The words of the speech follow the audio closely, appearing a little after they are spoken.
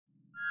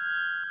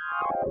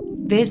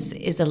This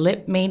is a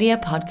Lip Media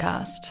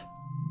podcast.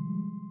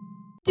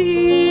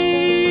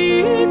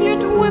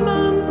 Deviant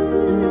women,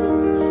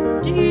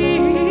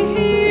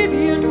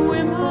 deviant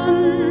women,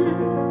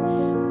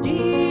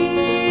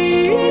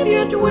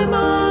 deviant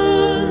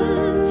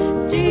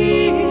women,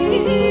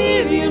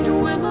 deviant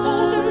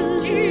women,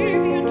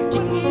 deviant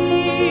women,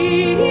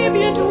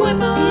 deviant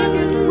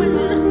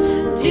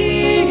women,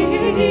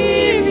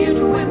 deviant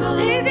women,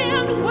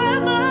 deviant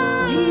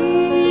women,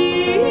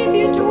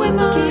 deviant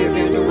women,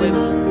 deviant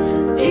women,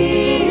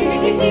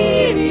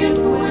 deviant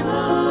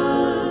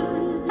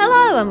women.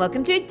 Hello and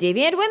welcome to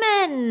Deviant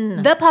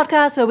Women, The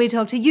podcast where we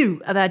talk to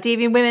you about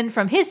deviant women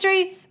from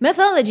history,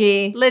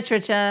 mythology,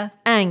 literature.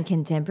 and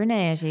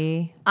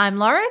contemporaneity. I'm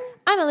Lauren.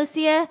 I'm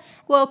Alicia,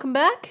 Welcome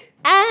back.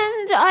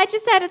 and I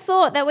just had a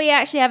thought that we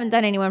actually haven't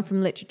done anyone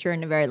from literature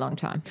in a very long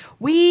time.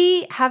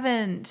 We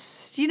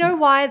haven't. Do you know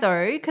why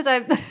though? Because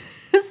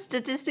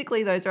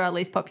statistically those are our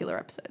least popular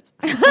episodes.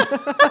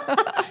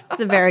 It's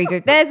a very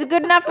good. There's a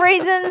good enough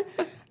reason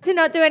to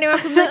not do anyone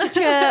from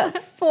literature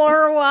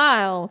for a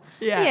while.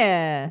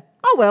 Yeah.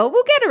 Oh well,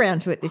 we'll get around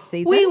to it this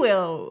season. We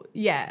will.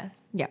 Yeah.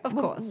 Yeah, Of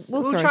we'll- course.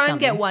 we'll We'll throw try and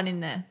get something. one in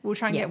there. We'll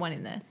try and Yeah. get one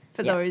in there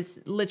for Yeah.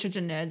 those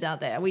literature nerds out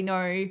there. We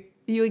know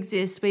you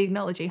exist. We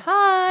acknowledge you.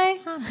 Hi.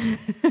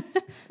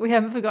 We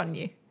haven't forgotten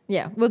you.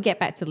 Yeah, we'll get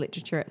back to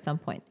literature at some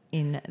point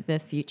in the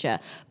future.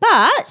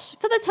 But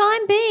for the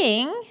time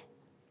being,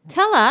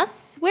 tell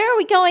us, where are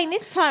we going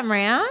this time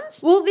round?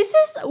 Well, this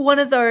is one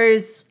of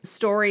those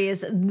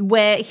stories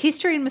where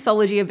history and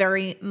mythology are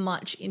very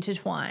much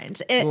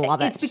intertwined.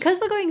 Love It's it. because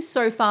we're going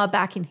so far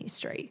back in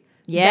history.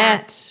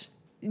 Yes.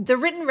 that the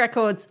written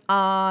records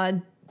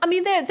are, I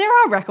mean, there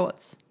are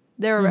records.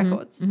 There are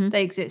records.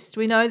 They exist.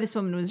 We know this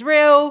woman was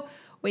real.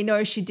 We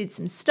know she did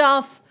some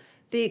stuff.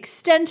 The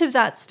extent of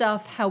that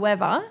stuff,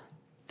 however,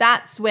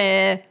 that's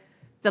where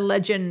the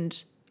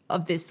legend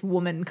of this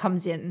woman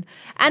comes in.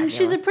 And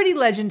she's a pretty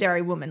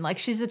legendary woman. Like,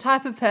 she's the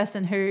type of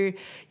person who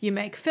you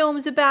make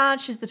films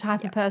about. She's the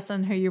type of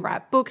person who you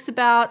write books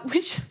about,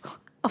 which,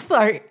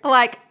 although,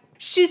 like,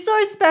 she's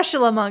so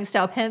special amongst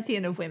our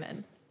pantheon of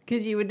women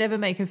because you would never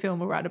make a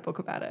film or write a book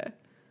about her,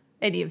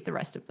 any of the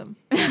rest of them.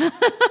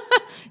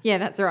 Yeah,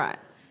 that's right.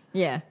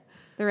 Yeah.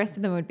 The rest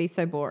of them would be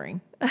so boring.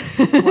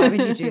 Why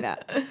would you do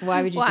that?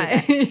 Why would you do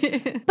that?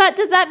 Why? But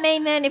does that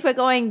mean then if we're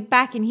going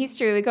back in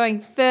history, we're going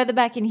further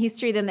back in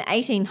history than the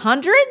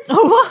 1800s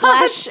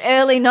slash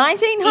early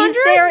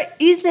 1900s?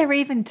 Is there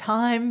even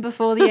time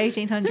before the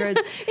 1800s?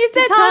 Is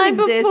there time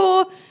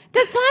before?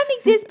 Does time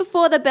exist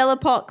before the Belle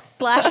Epoque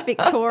slash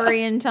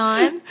Victorian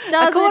times?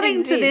 Does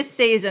According it to this exist?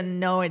 season,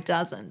 no, it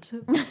doesn't.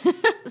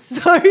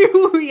 So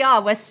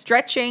we're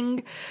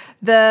stretching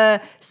the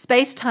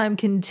space-time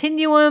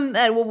continuum.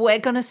 We're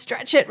going to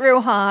stretch it real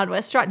hard.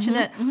 We're stretching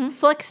it,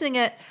 flexing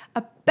it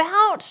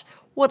about,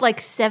 like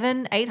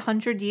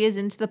 700-800 years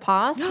into the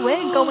past.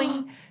 We're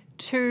going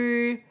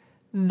to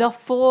the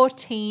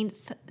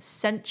 14th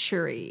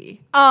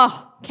century.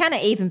 Oh, can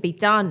it even be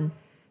done?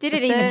 Did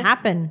it even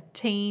happen?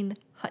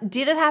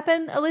 Did it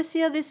happen,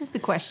 Alicia? This is the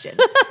question.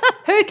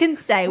 Who can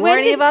say? Were When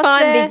any did of us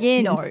time there?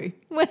 begin? No.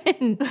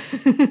 When?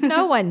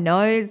 No one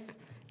knows.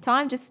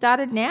 Time just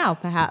started now,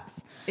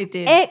 perhaps. It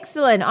did.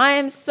 Excellent. I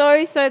am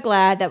so, so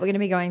glad that we're going to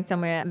be going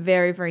somewhere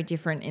very, very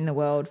different in the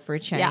world for a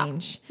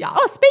change. Yeah.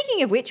 Oh,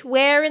 speaking of which,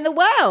 where in the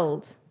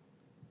world?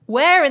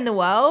 Where in the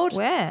world?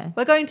 Where?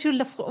 We're going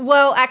to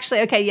well,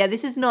 actually, okay, yeah,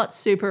 this is not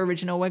super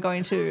original. We're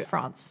going to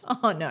France.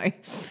 Oh, no.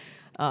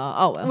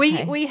 Oh, well.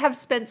 okay. We have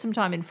spent some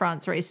time in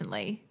France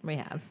recently. We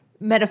have.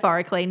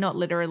 Metaphorically, not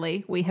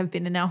literally. We have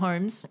been in our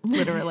homes,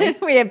 literally.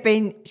 We have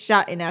been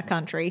shut in our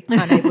country,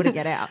 unable to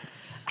get out.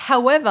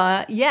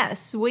 However,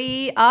 yes,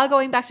 we are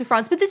going back to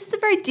France, but this is a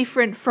very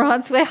different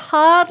France. We're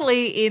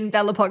hardly in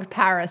Belle Epoque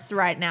Paris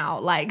right now.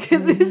 Like,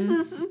 this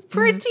is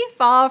pretty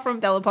far from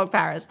Belle Epoque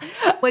Paris.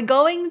 We're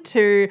going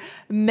to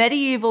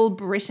medieval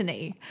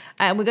Brittany,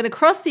 and we're going to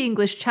cross the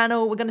English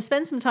Channel. We're going to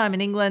spend some time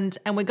in England,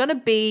 and we're going to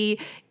be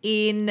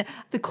in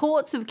the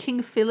courts of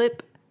King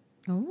Philip.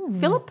 Philip?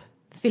 Philippe?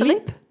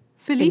 Philippe?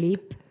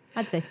 Philippe.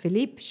 I'd say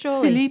Philippe,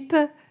 surely.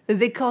 Philippe,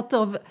 the court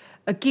of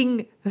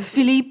King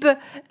Philippe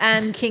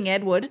and King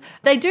Edward.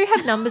 They do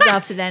have numbers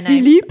after their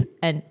names. Philippe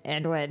and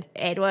Edward.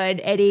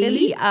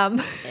 Eddie.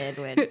 Philippe.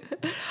 Edward.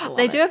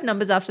 They do have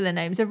numbers after their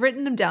names. I've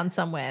written them down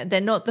somewhere.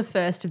 They're not the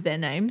first of their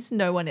names.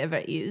 No one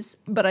ever is.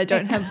 But I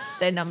don't have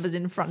their numbers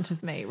in front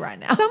of me right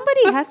now.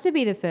 Somebody has to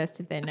be the first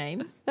of their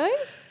names, though.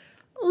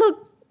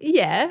 Look,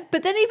 yeah.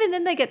 But then even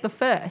then they get the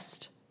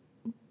first.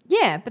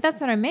 Yeah, but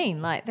that's what I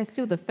mean. Like, they're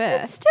still the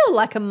first. It's still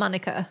like a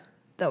moniker,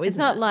 though, It's isn't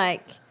not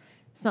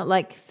it?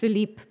 like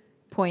Philippe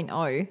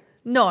 .0.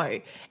 No.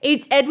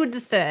 It's Edward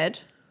III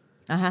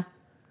Uh-huh.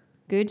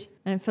 Good.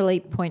 And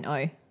Philippe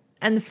 .0.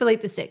 and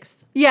Philippe VI.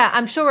 Yeah,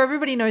 I'm sure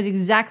everybody knows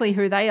exactly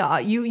who they are.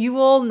 You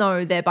all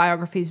know their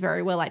biographies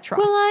very well, I trust.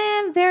 Well,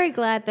 I am very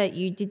glad that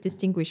you did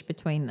distinguish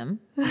between them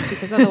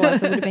because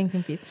otherwise I would have been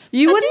confused.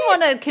 You Now, wouldn't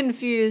want to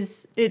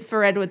confuse it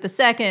for Edward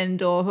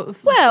II or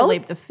Well-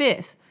 Philippe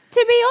V.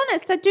 To be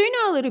honest, I do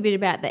know a little bit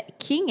about the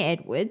King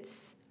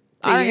Edward's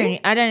you?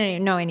 I don't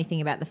even know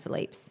anything about the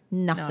Philippes.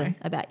 Nothing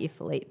No. about your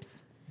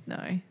Philippes.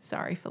 No,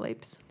 sorry,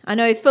 Philippe's. I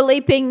know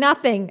Philipping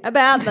nothing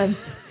about them.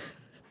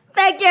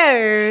 Thank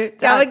you. Go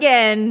That's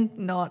again.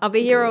 not I'll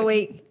be here all good.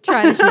 week.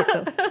 Try the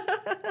schnitzel.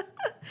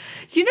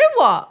 You know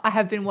what I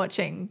have been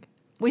watching?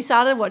 We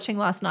started watching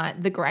last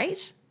night, The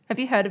Great. Have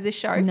you heard of this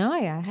show? No, I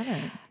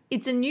haven't.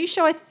 It's a new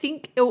show. I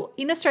think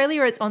in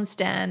Australia it's on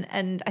Stan,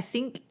 and I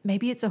think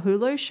maybe it's a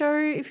Hulu show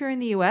if you're in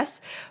the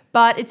US.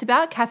 But it's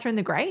about Catherine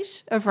the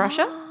Great of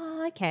Russia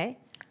Oh, okay.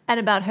 and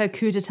about her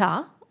coup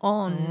d'état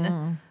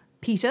on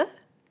Peter.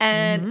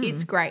 And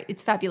it's great.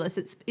 It's fabulous.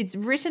 It's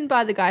written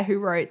by the guy who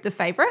wrote The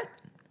Favourite.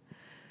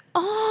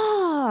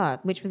 Oh,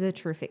 which was a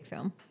terrific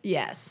film.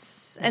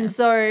 Yes. And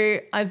so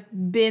I've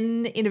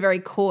been in a very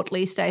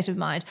courtly state of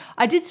mind.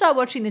 I did start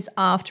watching this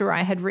after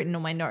I had written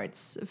all my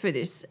notes for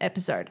this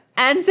episode.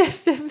 And they're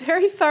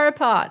very far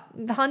apart,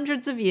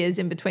 hundreds of years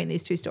in between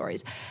these two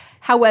stories.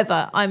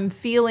 However, I'm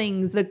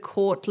feeling the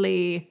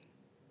courtliness,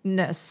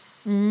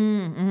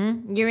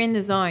 You're in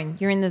the zone.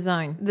 You're in the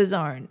zone. the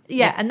zone.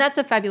 Yeah, and that's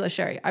a fabulous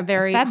show. I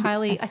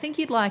think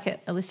you'd like it,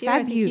 Alicia.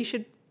 I think you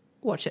should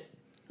watch it.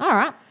 All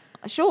right.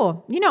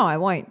 Sure. You know I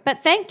won't. But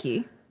thank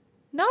you.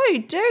 No,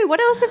 do.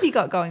 What else have you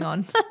got going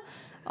on?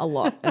 A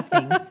lot of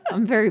things.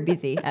 I'm very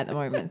busy at the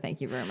moment.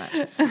 Thank you very much.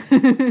 No,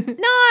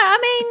 I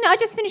mean, I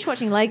just finished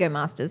watching Lego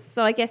Masters,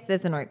 so I guess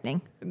there's an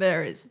opening.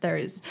 There is.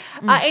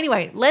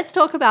 Anyway, let's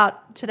talk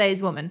about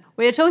today's woman.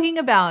 We are talking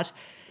about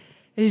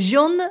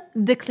Jeanne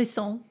de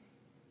Clisson,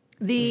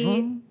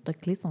 the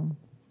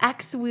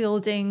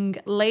axe-wielding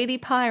lady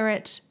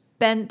pirate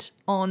bent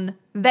on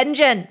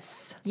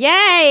vengeance.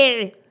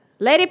 Yay!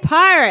 Lady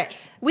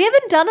Pirate. We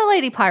haven't done a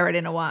lady pirate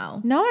in a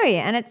while. No,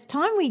 and it's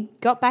time we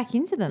got back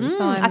into them.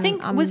 So I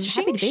think I'm was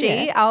happy to be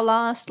Xingxi there. our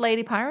last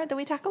lady pirate that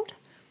we tackled?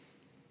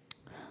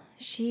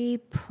 She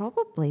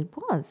probably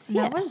was.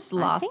 That Yeah, was I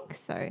last- think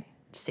so.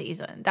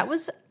 Season. That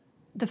was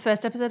the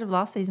first episode of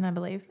last season, I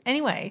believe.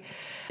 Anyway,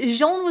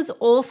 Jeanne was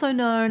also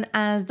known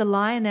as the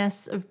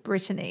Lioness of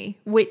Brittany,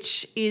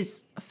 which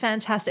is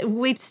fantastic.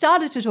 We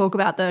started to talk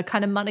about the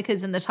kind of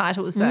monikers and the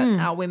titles that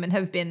our women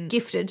have been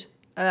gifted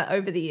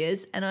over the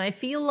years, and I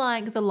feel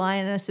like the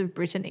Lioness of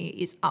Brittany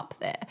is up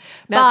there.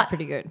 That's But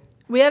pretty good.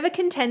 we have a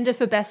contender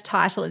for best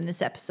title in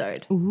this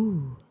episode.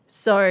 Ooh.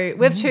 So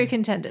we have two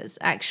contenders,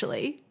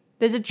 actually.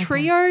 There's a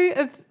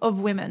trio of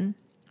women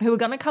who are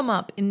going to come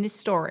up in this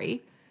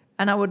story,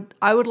 and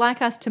I would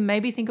like us to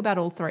maybe think about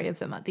all three of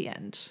them at the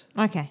end.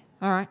 Okay.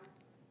 All right.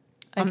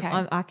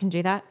 Okay. I can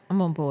do that.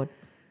 I'm on board.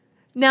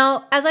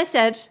 Now, as I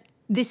said,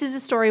 this is a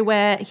story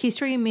where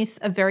history and myth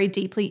are very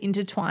deeply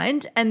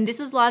intertwined, and this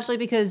is largely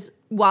because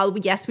while,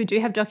 yes, we do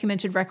have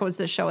documented records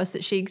that show us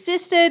that she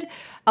existed,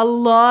 a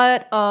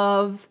lot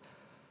of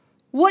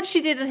what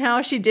she did and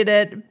how she did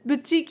it,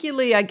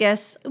 particularly, I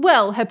guess,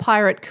 well, her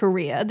pirate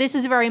career, this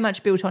is very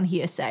much built on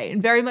hearsay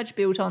and very much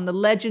built on the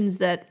legends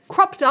that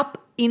cropped up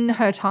in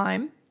her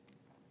time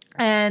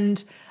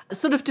and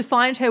sort of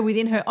defined her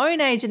within her own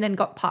age and then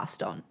got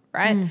passed on,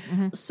 right?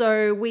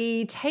 So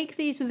we take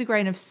these with a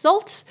grain of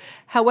salt.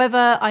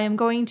 However, I am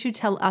going to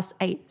tell us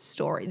a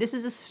story. This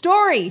is a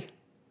story,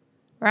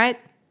 right?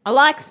 I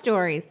like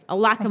stories. I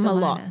like them The a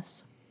lot.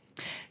 lioness.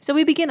 So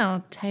we begin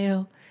our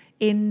tale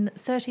in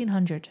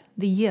 1300,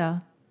 the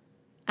year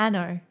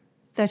anno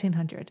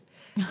 1300,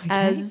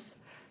 as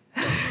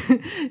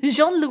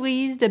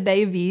Jean-Louise de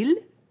Bayville,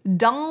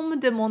 Dame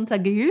de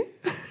Montagu,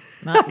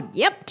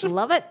 Yep.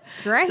 Love it.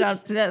 Great.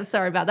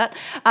 sorry about that,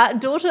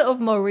 daughter of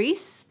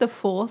Maurice the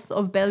Fourth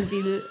of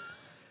Belleville,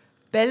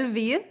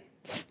 Montagu,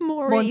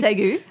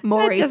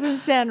 That doesn't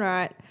sound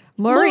right.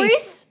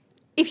 Maurice.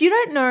 If you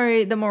don't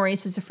know that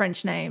Maurice is a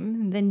French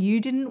name, then you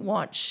didn't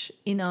watch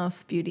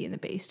enough Beauty and the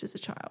Beast as a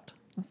child.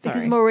 Sorry.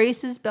 Because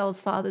Maurice is Belle's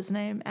father's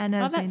name, and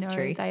as we that's know,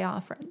 true. they are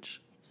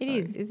French. So. It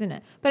is, isn't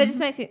it? But it just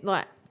makes it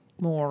like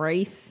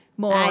Maurice.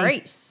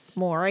 Maurice. Hey,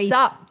 Maurice.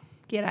 Sup.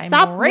 G'day,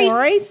 Sup,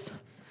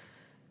 Maurice.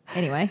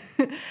 Anyway.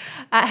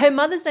 Her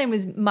mother's name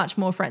was much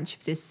more French,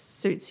 if this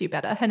suits you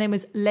better. Her name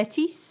was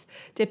Lettice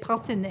de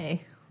Pratenay.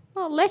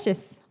 Oh,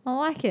 lettuce. I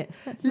like it.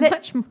 That's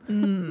much more.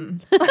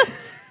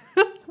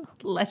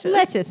 Lettuce.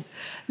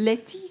 Lettuce.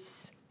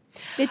 Lettice.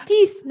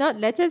 Lettuce, not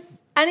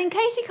lettuce. And in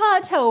case you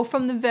can't tell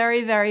from the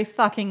very, very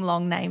fucking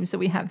long names that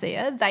we have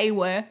there, they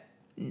were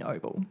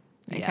noble.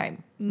 Okay.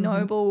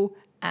 Noble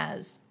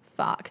as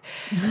fuck.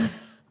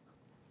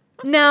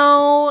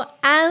 Now,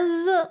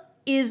 as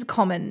is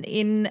common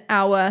in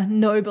our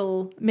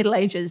noble Middle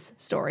Ages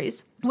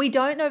stories, we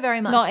don't know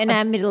very much. Not in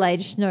our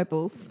middle-aged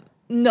nobles.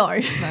 No.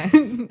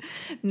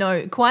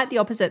 No, quite the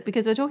opposite,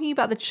 because we're talking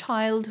about the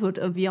childhood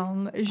of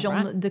young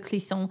Jeanne de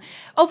Clisson,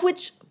 of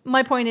which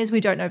my point is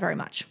we don't know very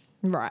much.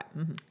 Right.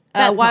 Mm-hmm.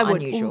 That's why not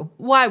would, unusual.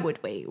 Why would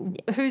we?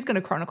 Who's going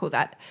to chronicle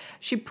that?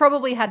 She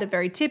probably had a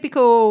very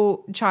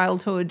typical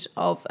childhood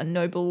of a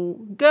noble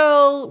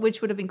girl,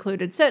 which would have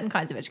included certain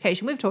kinds of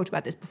education. We've talked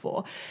about this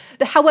before.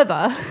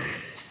 However,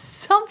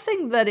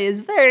 something that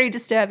is very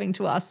disturbing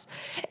to us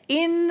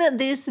in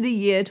the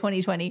year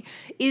 2020,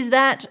 is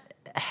that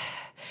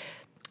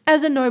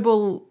as a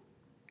noble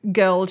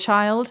girl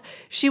child.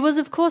 She was,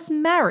 of course,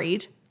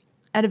 married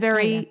at a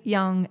very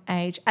young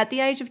age, at the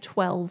age of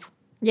 12.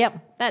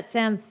 Yep.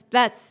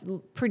 That's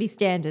pretty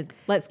standard.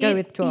 Let's go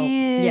with 12.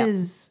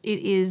 It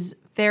is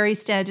very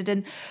standard.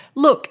 And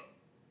look,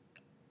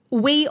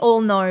 we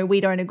all know we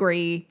don't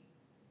agree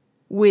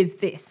with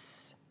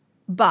this,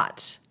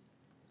 but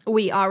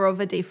we are of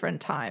a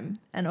different time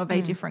and of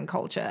a different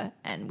culture,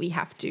 and we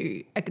have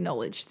to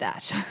acknowledge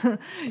that.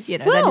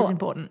 That is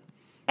important.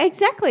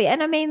 Exactly.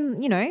 And I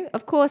mean,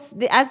 of course,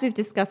 as we've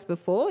discussed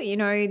before,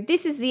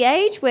 this is the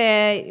age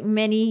where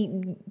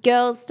many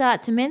girls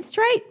start to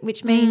menstruate,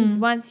 which means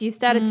once you've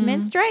started to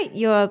menstruate,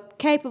 you're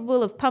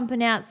capable of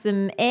pumping out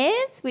some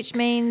airs, which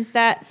means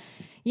that,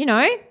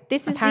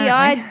 this is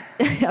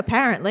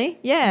apparently,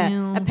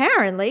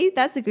 apparently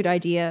that's a good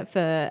idea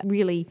for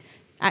really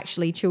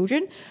actually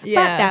children.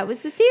 Yeah. But that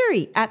was the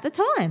theory at the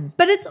time.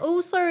 But it's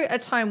also a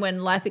time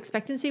when life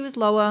expectancy was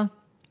lower,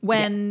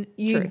 when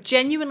you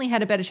genuinely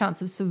had a better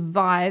chance of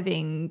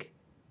surviving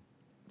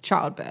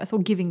childbirth or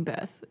giving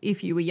birth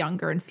if you were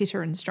younger and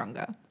fitter and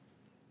stronger.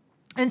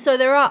 And so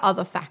there are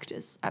other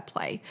factors at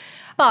play.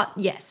 But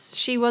yes,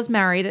 she was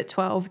married at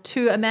 12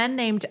 to a man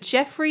named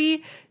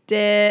Geoffrey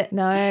de...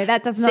 No,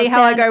 that does not See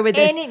how I go with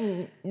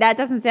this? That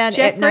doesn't sound...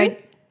 Geoffrey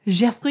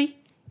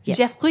Yes.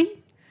 Geoffrey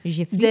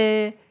Geoffrey.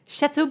 de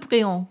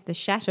Chateaubriand. The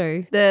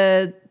chateau.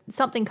 The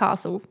something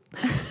castle.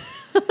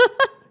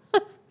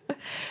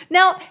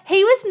 Now,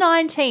 he was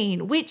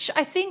 19, which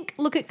I think,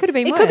 look, it could have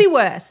been It worse. could be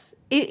worse.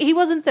 He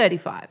wasn't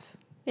 35.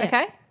 Yeah.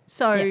 Okay?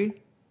 So,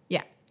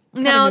 Yeah.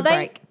 Now, a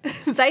good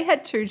they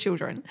had 2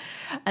 children.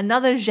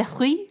 Another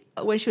Geoffrey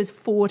when she was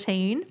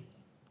 14.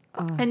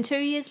 And 2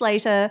 years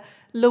later,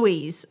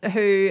 Louise,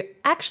 who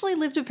actually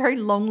lived a very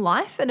long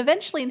life and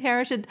eventually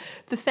inherited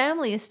the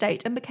family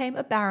estate and became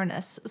a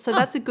baroness. So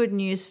that's a good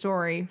news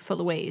story for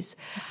Louise.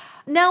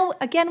 Now,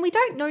 again, we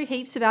don't know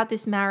heaps about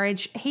this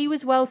marriage. He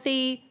was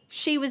wealthy,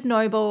 she was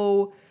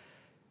noble,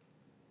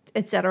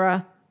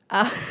 etc.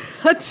 I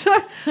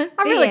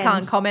really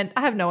can't comment.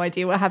 I have no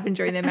idea what happened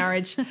during their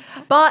marriage.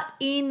 But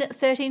in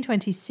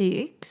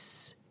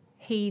 1326,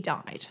 he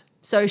died.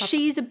 So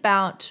she's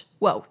about,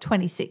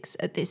 26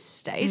 at this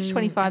stage,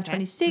 25,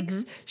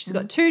 26. She's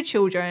got 2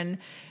 children.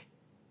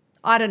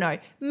 I don't know.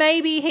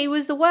 Maybe he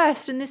was the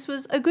worst and this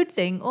was a good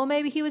thing, or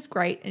maybe he was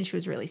great and she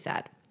was really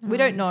sad. We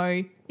don't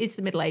know. It's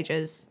the Middle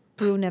Ages.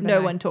 We'll never No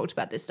know. one talked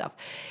about this stuff.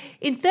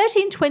 In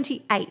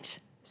 1328,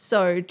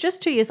 so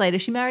just 2 years later,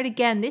 she married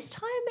again. This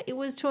time it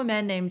was to a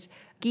man named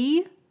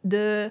Guy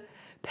de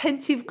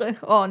Pentivre.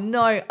 Oh,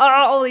 no. Oh,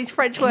 all these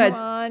French words.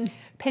 on.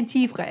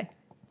 Pentivre.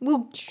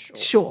 Well,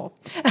 sure.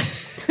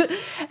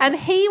 And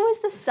he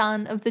was the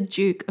son of the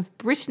Duke of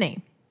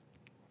Brittany.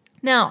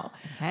 Now,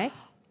 Okay.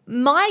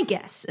 my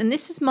guess, and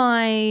this is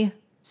my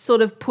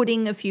sort of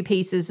putting a few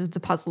pieces of the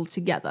puzzle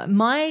together,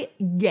 my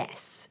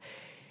guess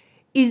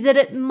is that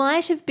it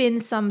might have been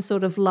some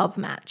sort of love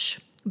match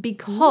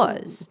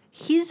because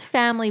his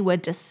family were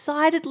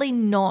decidedly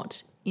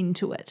not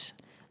into it.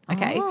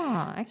 Okay?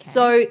 Oh, okay.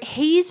 So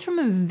he's from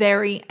a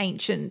very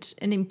ancient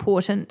and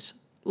important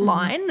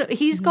line.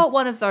 He's got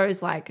one of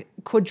those like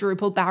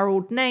quadruple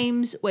barreled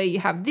names where you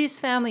have this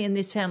family and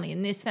this family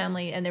and this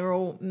family and they're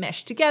all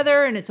meshed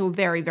together and it's all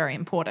very, very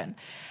important.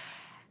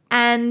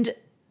 And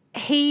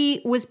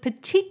he was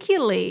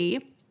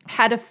particularly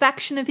had a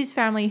faction of his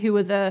family who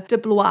were the de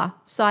Blois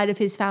side of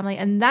his family,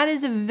 and that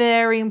is a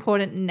very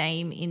important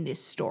name in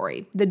this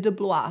story, the de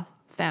Blois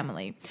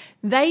family.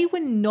 They were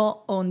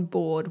not on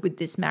board with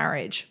this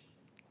marriage.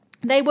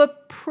 They were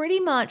pretty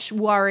much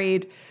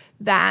worried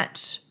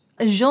that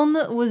Jean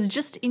was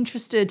just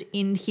interested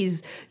in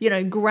his,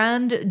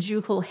 grand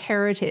ducal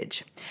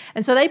heritage.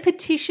 And so they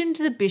petitioned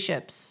the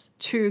bishops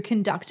to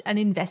conduct an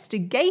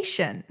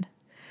investigation.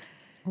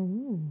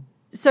 Ooh.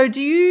 So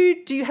do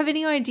you have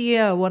any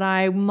idea what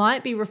I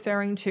might be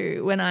referring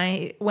to when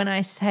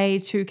I say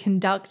to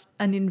conduct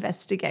an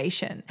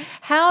investigation?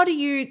 How do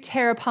you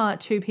tear apart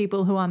 2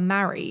 people who are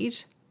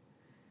married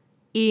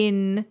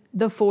in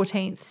the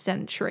 14th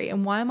century,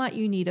 and why might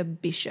you need a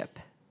bishop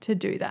to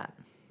do that?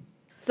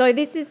 So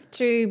this is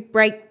to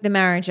break the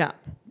marriage up.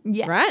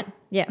 Yes. Right?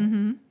 Yeah.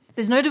 Mm-hmm.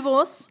 There's no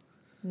divorce.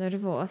 No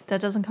divorce.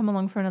 That doesn't come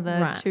along for another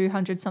Right.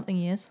 200-something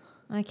years.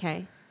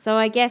 Okay. So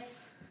I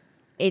guess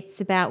it's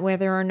about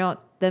whether or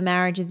not the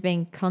marriage has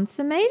been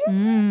consummated.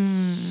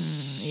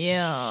 Yes.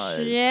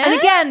 Yeah. And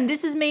again,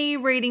 this is me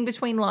reading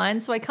between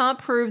lines, so I can't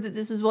prove that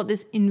this is what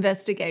this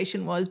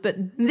investigation was, but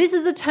this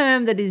is a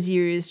term that is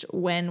used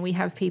when we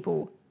have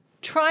people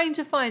trying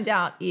to find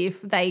out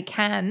if they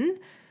can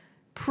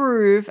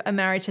prove a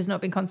marriage has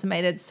not been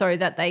consummated so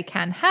that they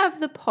can have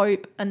the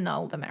Pope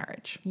annul the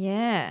marriage.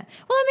 Yeah.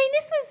 Well, I mean,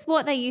 this was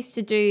what they used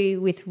to do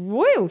with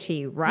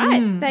royalty,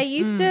 right? They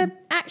used to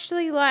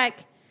actually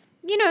like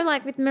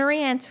with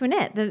Marie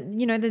Antoinette,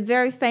 the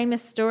very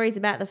famous stories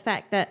about the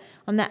fact that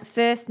on that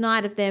first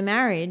night of their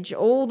marriage,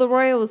 all the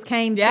royals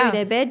came through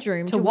their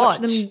bedroom to watch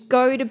them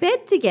go to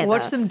bed together.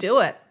 Watch them do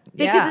it.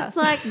 Because it's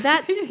like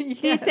that's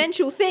the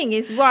essential thing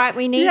is, right,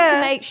 we need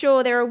to make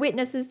sure there are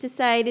witnesses to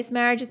say this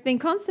marriage has been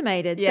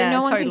consummated. Yeah, so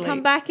no one totally. can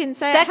come back and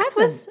say Sex it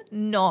hasn't. was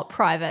not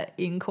private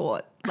in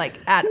court, like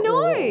at all.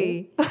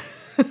 No.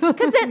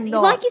 Because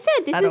like you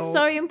said, this at is all.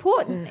 so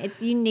important.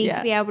 It's you need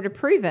to be able to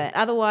prove it.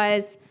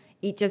 Otherwise,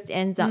 it just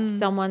ends up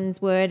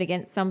someone's word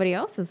against somebody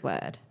else's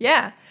word.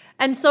 Yeah.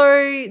 And so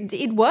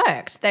it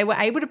worked. They were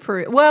able to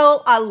prove.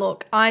 Well,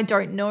 look, I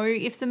don't know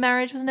if the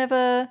marriage was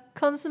never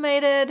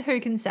consummated. Who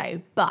can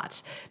say?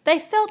 But they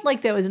felt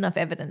like there was enough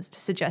evidence to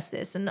suggest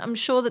this. And I'm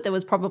sure that there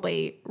was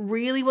probably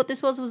really what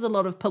this was a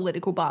lot of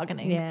political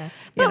bargaining. Yeah. You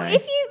But know?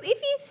 if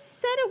you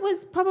said it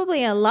was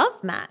probably a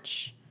love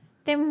match,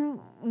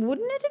 then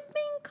wouldn't it have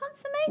been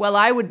consummated?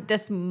 Well,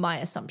 that's my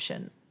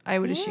assumption. I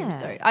would assume Yeah.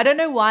 so. I don't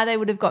know why they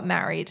would have got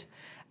married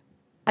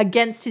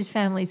against his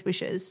family's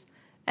wishes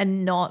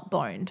and not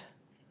boned.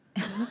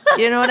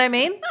 Do you know what I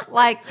mean?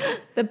 Like,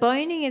 The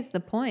boning is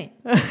the point.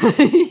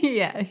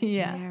 yeah.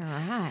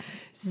 Yeah, right.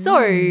 So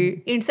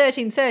in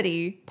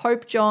 1330,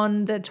 Pope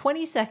John the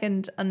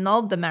 22nd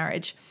annulled the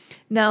marriage.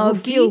 Now, I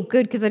feel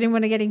good because I didn't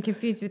want to get him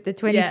confused with the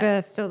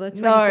 21st or the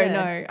 23rd.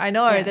 No, I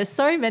know. Yeah. There's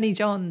so many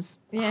Johns.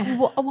 Yeah.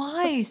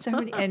 Why so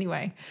many?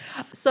 Anyway,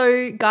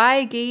 so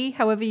Guy,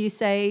 however you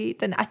say,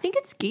 then I think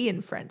it's Guy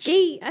in French.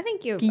 Guy, I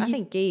think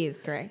Guy is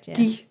correct. Yeah.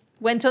 Guy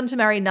went on to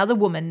marry another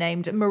woman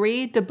named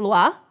Marie de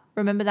Blois.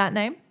 Remember that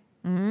name?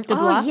 De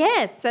Blois? Oh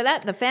yes, so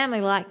that the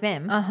family liked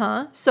them.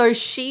 So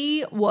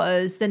she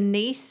was the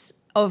niece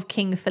of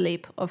King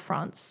Philippe of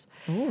France.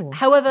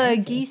 However,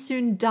 Guy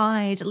soon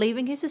died,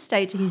 leaving his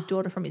estate to his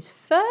daughter from his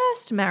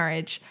first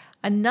marriage,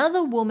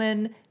 another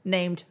woman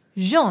named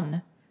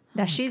Jeanne.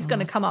 Now, she's going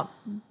to come up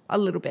a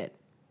little bit.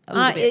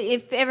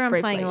 If everyone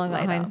briefly playing along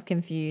at later. home's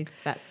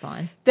confused, that's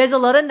fine. There's a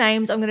lot of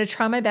names. I'm going to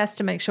try my best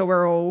to make sure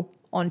we're all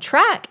on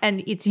track.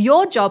 And it's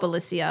your job,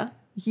 Alicia.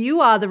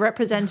 You are the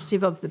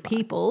representative of the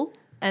people,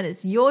 and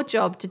it's your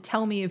job to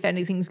tell me if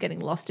anything's getting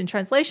lost in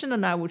translation,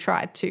 and I will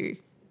try to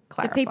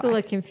clarify. The people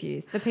are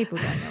confused. The people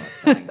don't know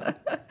what's going on.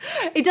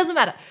 It doesn't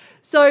matter.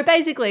 So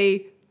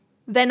basically,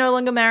 they're no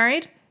longer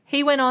married.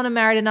 He went on and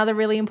married another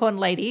really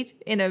important lady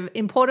in an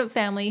important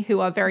family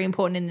who are very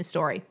important in the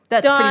story.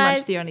 That's pretty much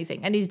Dies. the only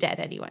thing. And he's dead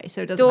anyway,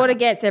 so it doesn't Daughter matter.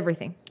 gets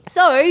everything.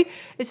 So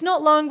it's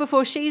not long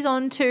before she's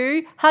on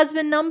to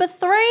husband number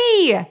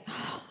 3.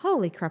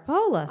 Holy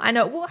crapola. I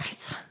know.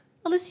 What?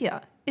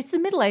 Alicia, it's the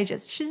Middle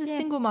Ages. She's a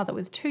single mother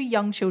with 2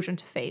 young children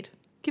to feed.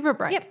 Give her a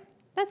break. Yep,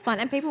 that's fine.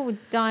 And people were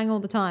dying all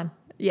the time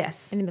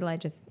Yes. in the Middle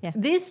Ages. Yeah.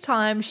 This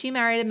time she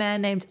married a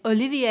man named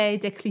Olivier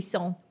de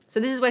Clisson. So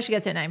this is where she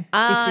gets her name.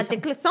 De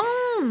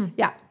Clisson.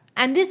 Yeah.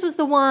 And this was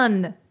the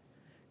one.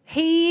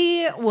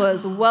 He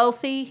was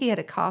wealthy. He had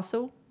a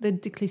castle, the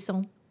de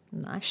Clisson.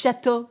 Nice.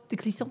 Chateau de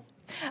Clisson.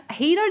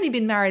 He'd only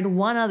been married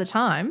one other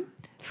time.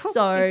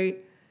 So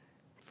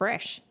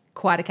Fresh.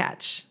 quite a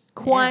catch.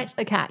 Quite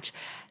a catch.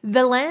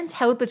 The lands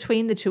held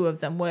between the two of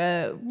them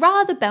were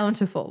rather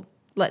bountiful,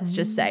 let's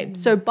just say.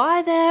 So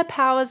by their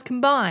powers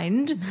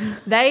combined,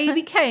 they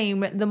became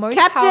the most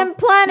Captain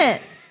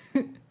Planet.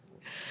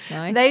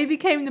 No. They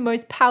became the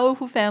most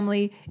powerful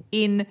family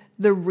in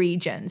the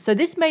region. So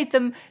this made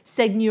them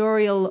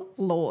seigneurial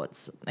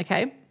lords,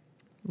 okay?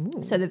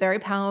 So they're very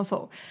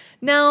powerful.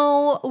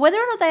 Now, whether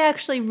or not they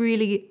actually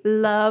really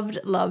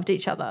loved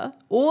each other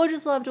or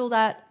just loved all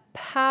that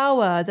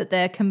power that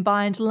their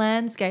combined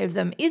lands gave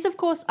them is, of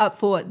course, up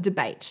for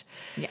debate.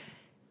 Yeah.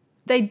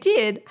 They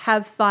did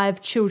have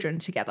 5 children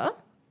together,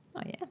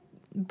 Oh, yeah.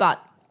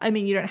 but I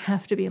mean, you don't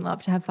have to be in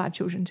love to have 5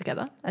 children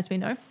together, as we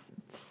know.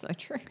 So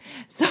true.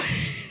 So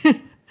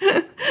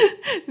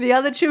the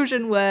other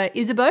children were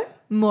Isabeau,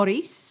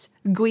 Maurice,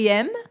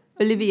 Guillaume,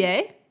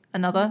 Olivier,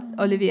 another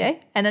Olivier,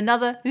 and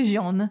another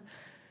Jean.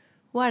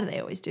 Why do they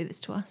always do this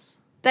to us?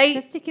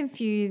 Just to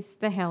confuse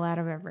the hell out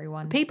of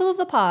everyone. People of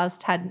the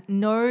past had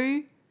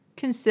no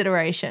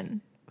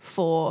consideration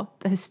for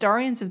the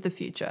historians of the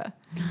future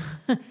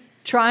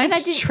trying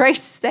to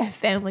trace their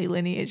family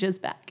lineages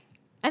back.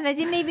 And they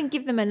didn't even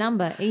give them a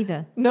number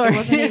either. No. It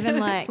wasn't even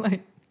like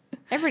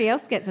everybody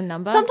else gets a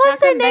number. Sometimes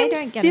How they come named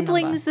don't get a number?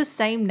 siblings the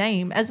same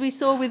name, as we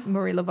saw with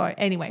Marie Laveau.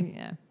 Anyway,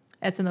 Yeah.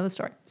 that's another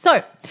story.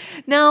 So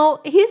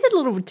now here's a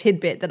little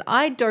tidbit that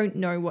I don't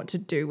know what to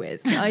do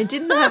with. I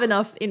didn't have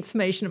enough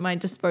information at my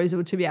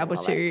disposal to be able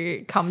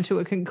to come to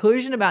a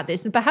conclusion about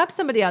this. And perhaps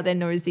somebody out there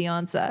knows the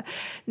answer.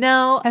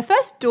 Now, her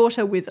first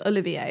daughter with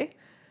Olivier,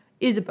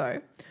 Isabeau,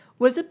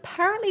 was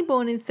apparently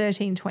born in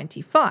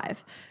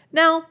 1325.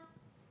 Now,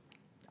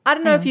 I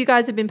don't know if you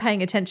guys have been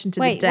paying attention to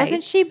the dates.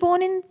 Wasn't she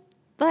born in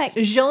like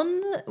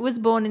Jeanne was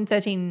born in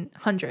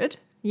 1300.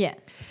 Yeah.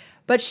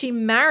 But she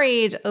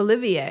married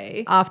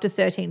Olivier after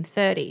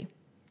 1330.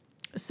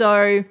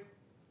 So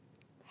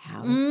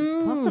How is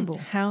this possible?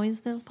 how is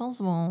this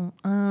possible?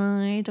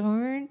 I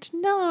don't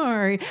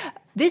know.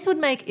 This would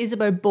make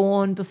Isabeau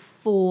born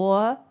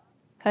before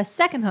her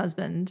second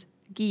husband,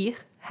 Guy,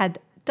 had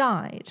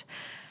died.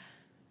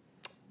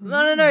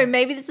 I don't know.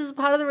 Maybe this is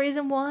part of the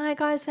reason why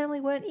Guy's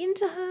family weren't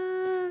into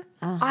her.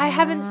 I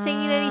haven't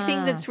seen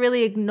anything that's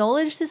really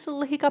acknowledged this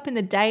little hiccup in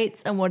the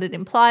dates and what it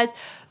implies.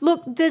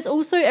 Look, there's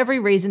also every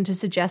reason to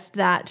suggest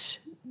that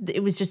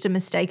it was just a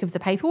mistake of the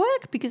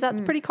paperwork, because that's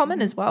pretty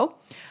common as well.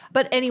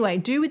 But anyway,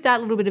 do with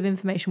that little bit of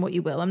information what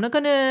you will. I'm not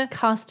going to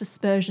cast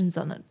aspersions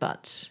on it,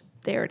 but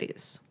there it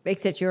is.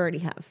 Except you already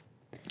have.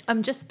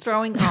 I'm just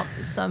throwing up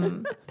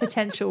some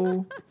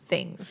potential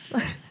things.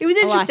 It was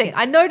interesting.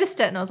 I noticed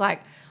it and I was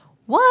like,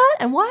 what?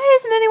 And why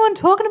isn't anyone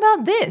talking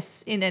about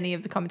this in any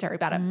of the commentary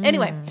about it?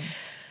 Anyway,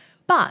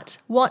 but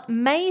what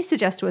may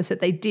suggest to us that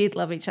they did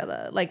love each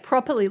other, like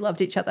properly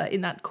loved each other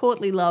in that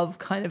courtly love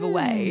kind of a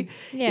way,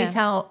 is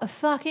how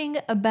fucking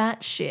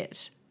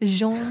batshit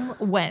Jean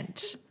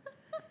went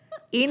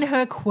in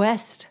her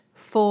quest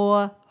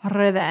for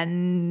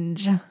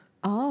revenge.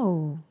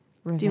 Oh,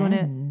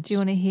 revenge. Do you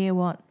want to hear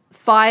what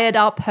fired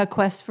up her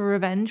quest for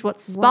revenge? What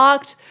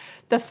sparked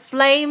the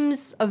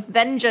flames of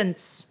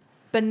vengeance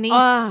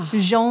beneath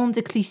Jean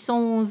de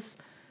Clisson's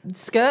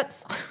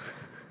skirts?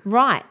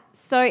 Right.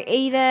 So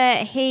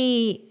either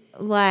he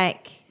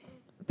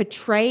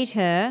betrayed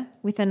her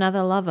with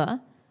another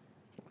lover,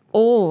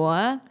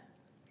 or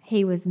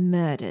he was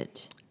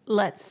murdered.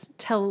 Let's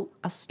tell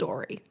a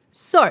story.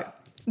 So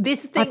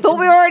this thing, I thought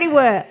we already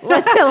were.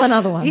 Let's tell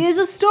another one. Here's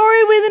a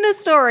story within a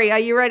story. Are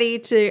you ready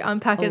to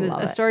unpack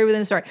a story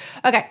within a story?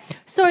 Okay.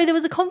 So there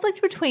was a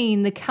conflict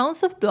between the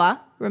Counts of Blois,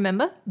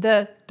 remember?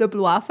 The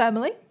Blois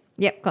family.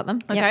 Yep, got them.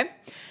 Okay. Yep.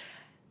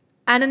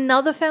 And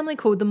another family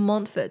called the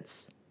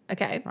Montforts.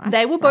 Okay.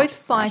 They were both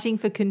fighting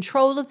for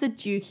control of the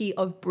Duchy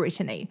of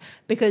Brittany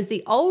because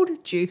the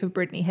old Duke of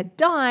Brittany had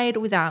died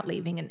without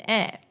leaving an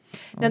heir.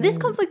 Now, this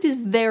conflict is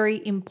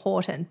very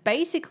important.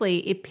 Basically,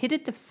 it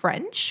pitted the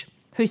French,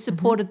 who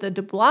supported the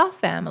Dubois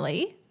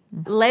family,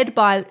 led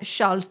by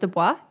Charles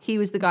Dubois. He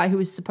was the guy who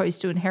was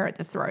supposed to inherit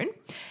the throne.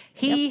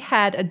 He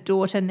had a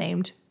daughter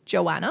named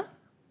Joanna.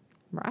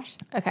 Right.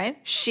 Okay.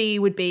 She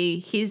would be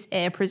his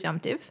heir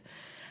presumptive,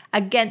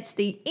 against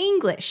the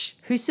English,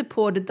 who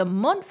supported the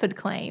Montfort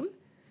claim,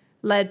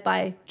 led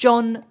by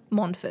John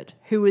Montfort,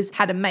 who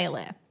had a male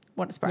heir.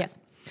 What a surprise.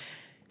 Yep.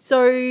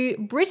 So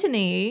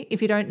Brittany, if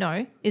you don't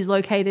know, is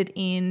located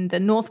in the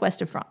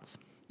northwest of France.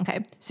 Okay,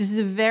 so this is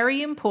a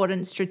very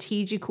important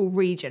strategical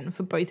region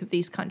for both of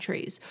these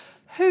countries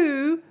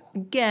who,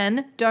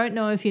 again, don't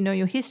know if you know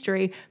your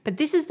history, but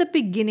this is the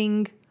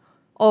beginning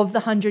of the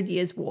 100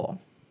 Years' War.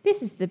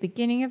 This is the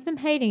beginning of them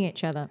hating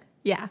each other.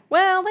 Yeah.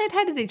 Well, they'd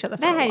hated each other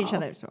for a while. They hated each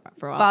other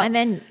for a while. And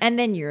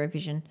then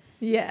Eurovision.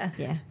 Yeah.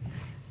 Yeah.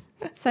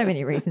 So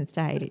many reasons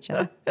to hate each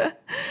other.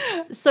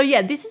 So,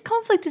 yeah, this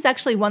conflict is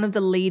actually one of the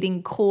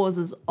leading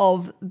causes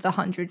of the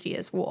 100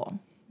 Years' War.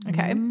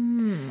 Okay.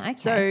 Okay.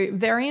 So,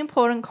 very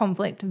important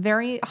conflict,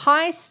 very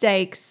high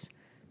stakes,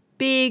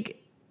 big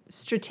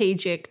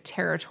strategic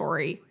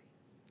territory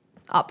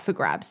up for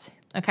grabs.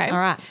 Okay. All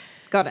right.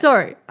 Got it.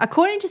 So,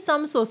 according to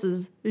some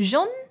sources,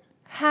 Jean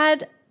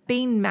had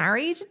been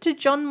married to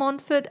John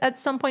Montfort at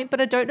some point, but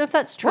I don't know if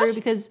that's true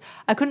because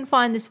I couldn't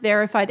find this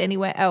verified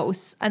anywhere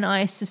else. And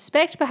I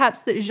suspect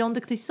perhaps that Jean de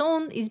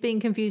Clisson is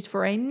being confused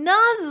for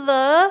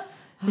another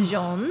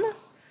Jean.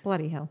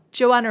 Bloody hell.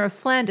 Joanna of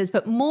Flanders,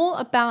 but more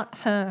about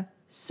her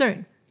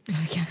soon.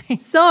 Okay.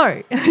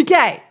 So,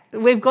 okay,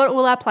 we've got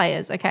all our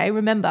players, okay?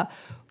 Remember,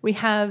 we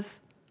have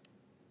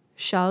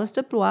Charles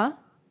de Blois,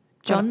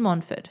 John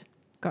Montfort.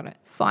 Got it.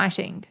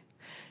 Fighting.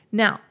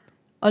 Now,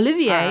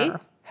 Olivier,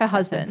 her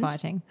husband.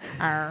 Fighting.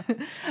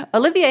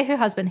 Olivier, her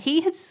husband, he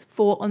had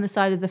fought on the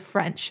side of the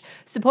French,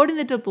 supporting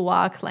the de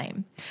Blois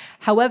claim.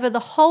 However, the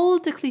whole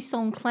de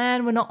Clisson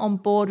clan were not on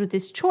board with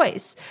this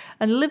choice,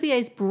 and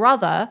Olivier's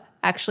brother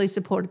actually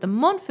supported the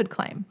Montfort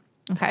claim.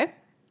 Okay?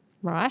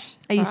 Right.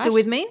 Are you still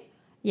with me?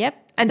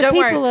 Yep. And the don't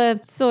worry. people are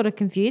sort of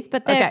confused,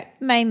 but they're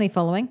mainly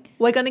following.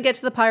 We're going to get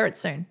to the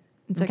pirates soon.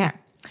 It's okay.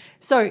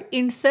 So,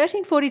 in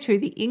 1342,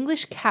 the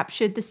English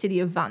captured the city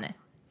of Vannes.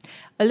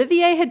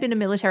 Olivier had been a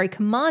military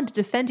commander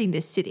defending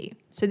this city,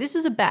 so this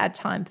was a bad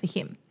time for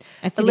him.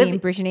 A city in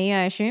Brittany,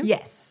 I assume?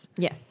 Yes.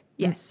 Yes.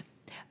 Yes.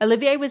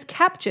 Olivier was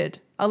captured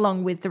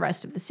along with the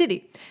rest of the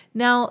city.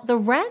 Now, the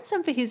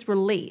ransom for his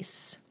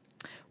release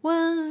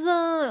was,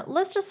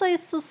 let's just say,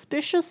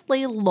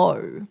 suspiciously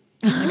low,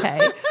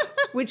 okay,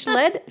 which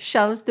led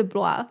Charles de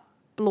Blois,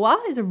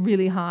 Blois is a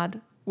really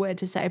hard word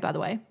to say, by the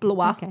way,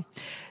 Blois,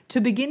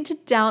 to begin to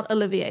doubt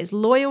Olivier's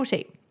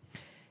loyalty.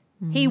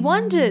 He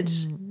wondered,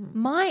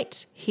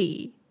 might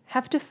he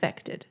have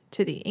defected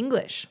to the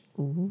English?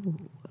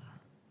 Ooh.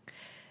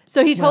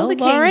 So he told the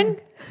king. Lauren?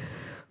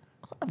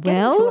 I'm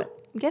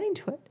getting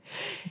to it.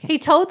 Okay. He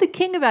told the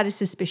king about his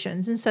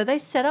suspicions, and so they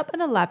set up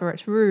an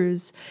elaborate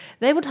ruse.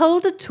 They would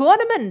hold a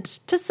tournament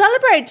to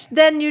celebrate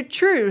their new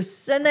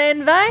truce, and they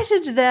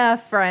invited their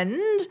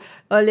friend,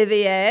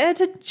 Olivier,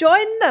 to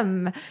join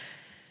them.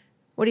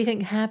 What do you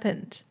think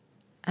happened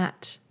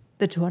at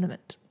the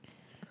tournament?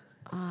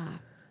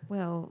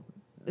 Well,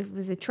 it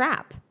was a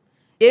trap.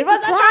 It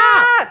was a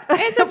trap!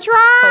 It's a Of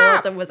trap!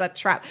 course it was a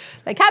trap.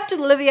 They captured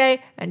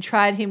Olivier and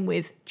tried him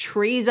with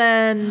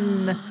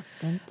treason.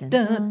 Dun, dun,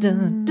 Dun,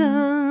 dun,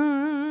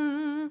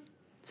 dun.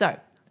 So,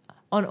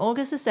 on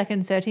August the 2nd,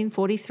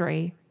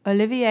 1343,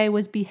 Olivier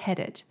was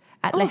beheaded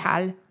at Les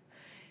Halles.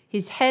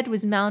 His head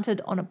was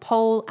mounted on a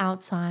pole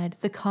outside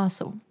the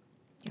castle.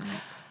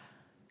 Yikes.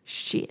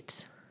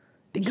 Shit.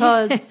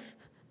 Because,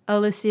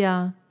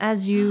 Alicia,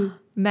 as you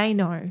may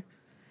know,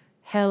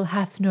 hell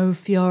hath no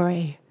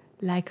fury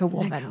like a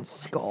woman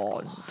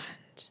scorned.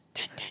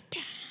 Dun, dun,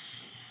 dun.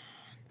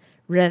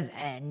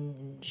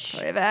 Revenge.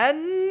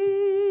 Revenge.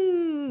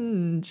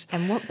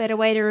 And what better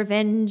way to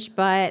revenge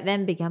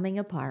than becoming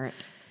a pirate?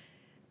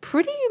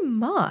 Pretty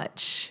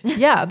much.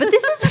 Yeah, but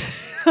this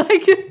is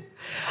like,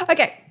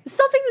 okay,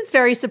 something that's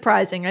very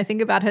surprising, I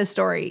think, about her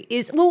story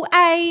is, well,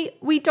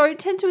 we don't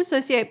tend to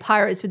associate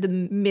pirates with the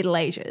Middle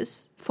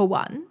Ages, for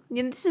one.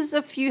 You know, this is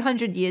a few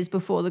hundred years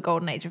before the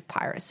golden age of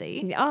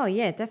piracy. Oh,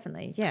 yeah,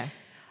 definitely. Yeah.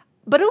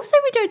 But also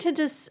we don't tend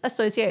to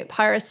associate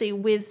piracy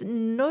with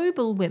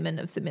noble women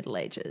of the Middle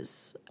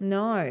Ages.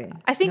 No.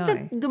 I think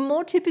that the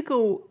more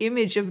typical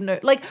image of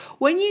like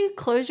when you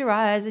close your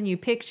eyes and you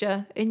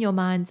picture in your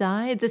mind's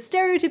eye the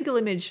stereotypical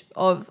image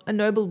of a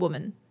noble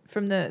woman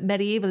from the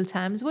medieval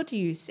times, what do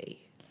you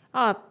see?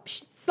 Oh,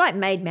 it's like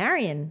Maid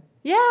Marian.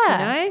 Yeah. You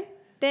know,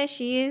 there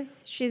she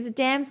is. She's a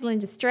damsel in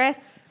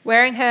distress.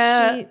 Wearing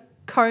her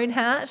cone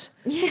hat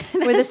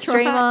with a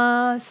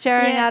streamer,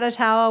 staring out a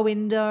tower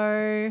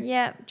window.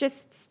 Yeah,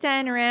 just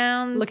staying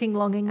around. Looking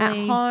longingly. At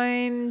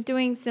home,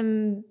 doing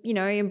some,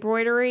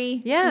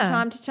 embroidery from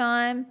time to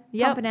time.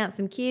 Yep. Pumping out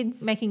some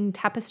kids. Making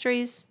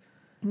tapestries.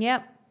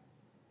 Yep.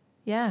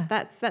 Yeah.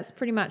 That's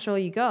pretty much all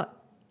you got.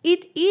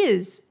 It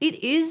is,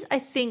 I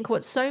think,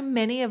 what so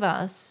many of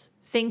us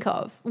think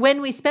of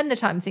when we spend the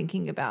time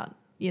thinking about,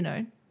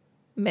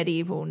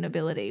 medieval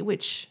nobility,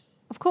 which,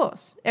 of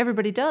course,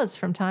 everybody does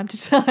from time to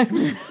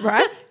time,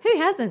 right? Who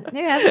hasn't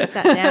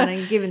sat down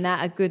and given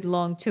that a good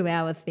long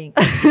 2-hour think?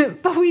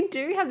 But we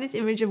do have this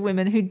image of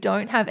women who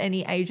don't have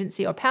any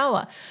agency or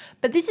power.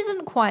 But this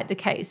isn't quite the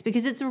case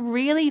because it's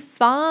really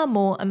far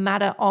more a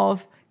matter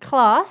of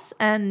class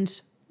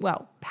and,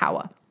 well,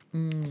 power.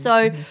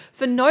 So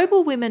for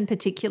noble women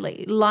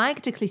particularly,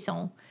 like de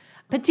Clisson,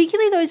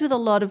 particularly those with a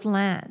lot of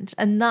land,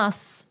 and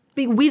thus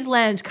with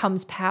land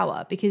comes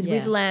power because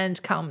with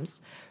land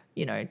comes,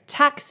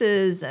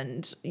 taxes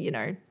and, you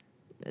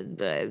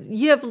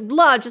have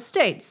large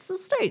estates,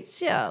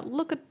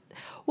 look at,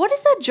 what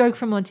is that joke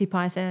from Monty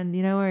Python,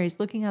 where he's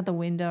looking out the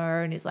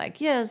window and he's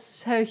like,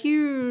 yes, her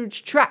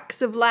huge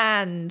tracts of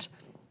land.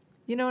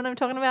 You know what I'm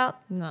talking about?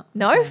 No.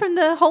 No, from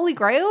the Holy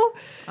Grail?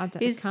 I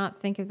can't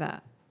think of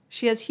that.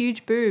 She has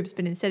huge boobs,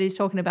 but instead he's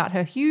talking about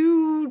her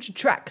huge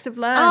tracts of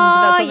land.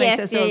 Oh, That's what yes,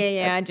 makes her so,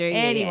 I do.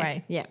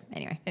 Anyway.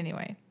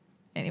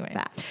 Anyway.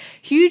 That.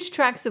 Huge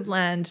tracts of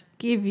land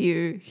give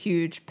you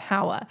huge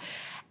power.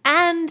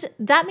 And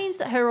that means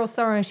that her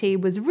authority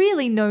was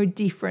really no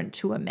different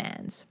to a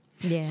man's.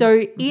 Yeah.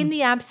 So in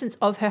the absence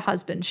of her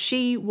husband,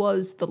 she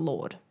was the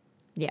Lord.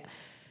 Yeah.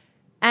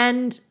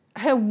 And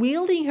her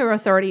wielding her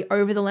authority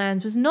over the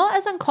lands was not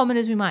as uncommon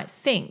as we might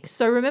think.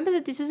 So remember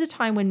that this is a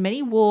time when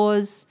many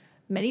wars,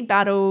 many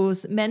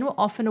battles, men were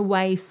often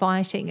away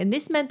fighting. And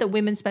this meant that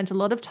women spent a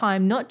lot of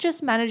time not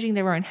just managing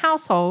their own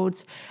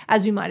households,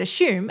 as we might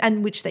assume,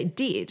 and which they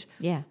did,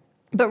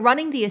 but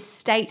running the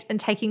estate and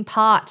taking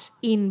part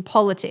in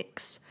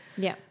politics.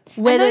 Yeah.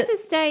 And those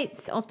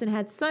estates often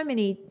had so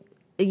many,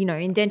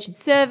 indentured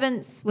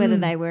servants, whether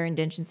they were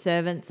indentured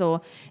servants or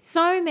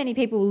so many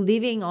people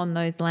living on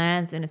those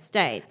lands and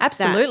estates.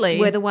 Absolutely. That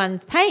were the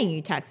ones paying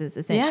you taxes,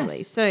 essentially.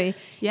 Yes. So it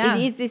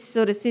is this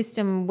sort of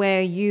system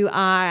where you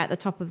are at the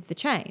top of the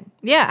chain.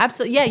 Yeah,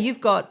 absolutely. Yeah,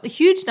 you've got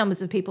huge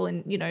numbers of people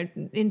in,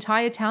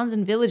 entire towns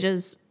and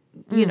villages,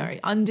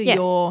 under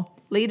your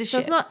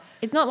leadership. So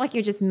it's not like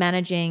you're just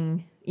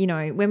managing,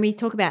 when we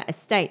talk about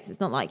estates, it's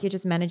not like you're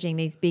just managing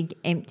these big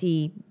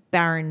empty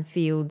barren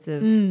fields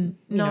of pretty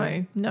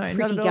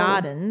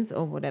gardens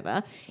or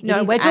whatever.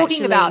 No, we're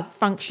talking about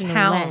functional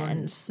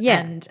towns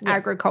land. and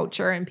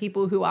agriculture and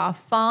people who are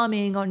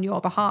farming on your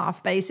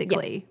behalf,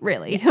 basically,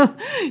 really.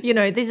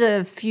 These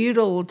are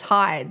feudal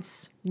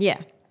tides.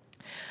 Yeah.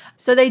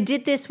 So they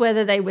did this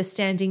whether they were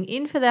standing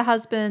in for their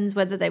husbands,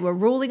 whether they were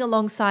ruling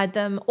alongside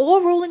them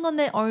or ruling on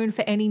their own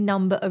for any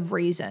number of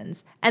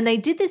reasons. And they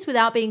did this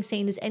without being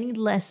seen as any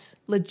less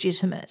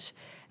legitimate.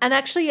 And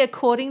actually,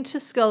 according to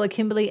scholar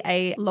Kimberly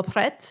A.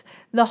 Loprette,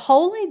 the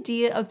whole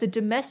idea of the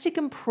domestic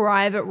and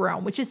private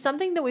realm, which is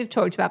something that we've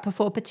talked about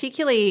before,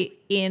 particularly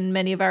in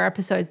many of our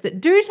episodes that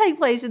do take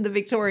place in the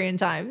Victorian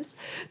times.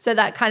 So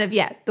that kind of,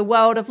 the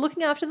world of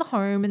looking after the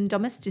home and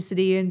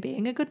domesticity and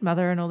being a good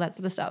mother and all that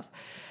sort of stuff.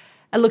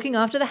 And looking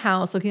after the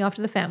house, looking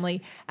after the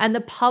family, and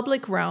the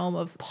public realm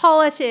of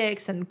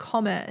politics and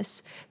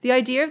commerce. The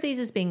idea of these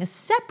as being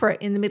separate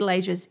in the Middle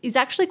Ages is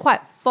actually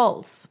quite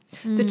false.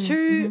 The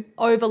two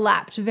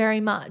overlapped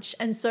very much.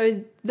 And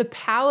so the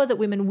power that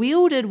women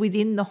wielded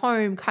within the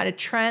home kind of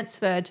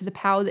transferred to the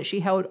power that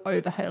she held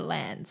over her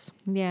lands.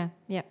 Yeah,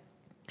 yeah.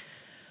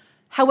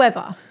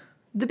 However,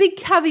 the big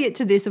caveat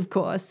to this, of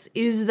course,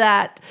 is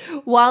that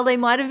while they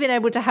might have been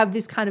able to have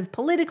this kind of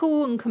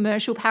political and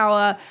commercial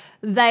power,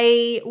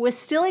 they were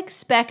still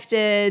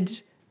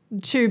expected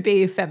to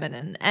be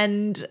feminine.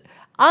 And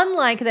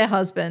unlike their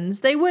husbands,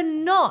 they were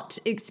not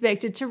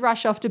expected to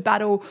rush off to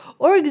battle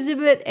or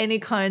exhibit any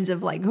kinds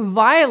of like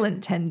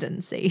violent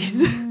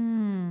tendencies.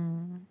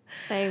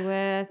 They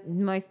were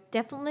most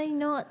definitely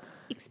not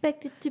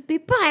expected to be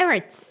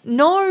pirates.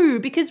 No,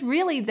 because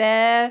really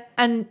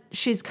and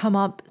she's come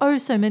up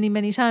so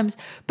many times,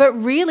 but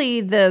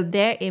really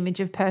their image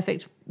of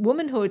perfect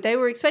womanhood, they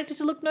were expected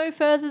to look no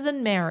further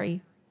than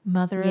Mary,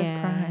 Mother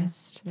of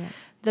Christ. Yeah.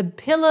 The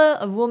pillar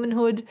of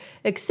womanhood,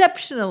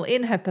 exceptional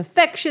in her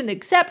perfection,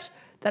 except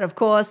that, of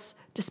course,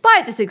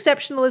 despite this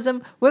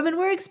exceptionalism, women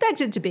were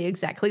expected to be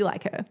exactly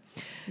like her.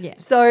 Yeah.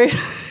 So,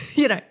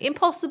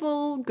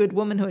 impossible good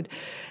womanhood.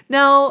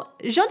 Now,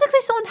 Jeanne de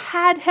Clisson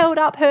had held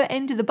up her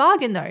end of the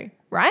bargain though,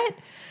 right?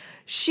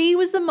 She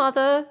was the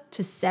mother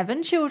to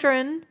 7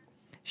 children.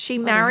 She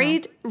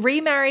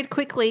remarried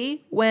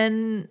quickly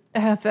when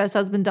her first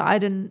husband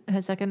died and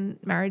her second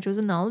marriage was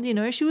annulled.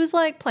 She was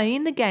like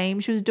playing the game.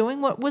 She was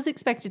doing what was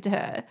expected to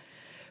her.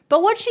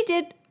 But what she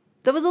did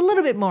that was a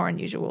little bit more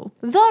unusual,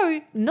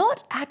 though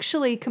not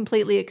actually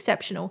completely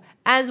exceptional,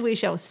 as we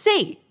shall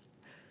see,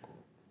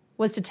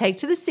 was to take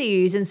to the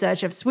seas in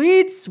search of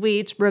sweet,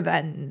 sweet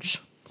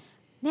revenge.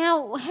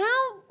 Now,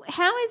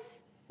 how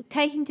is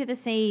taking to the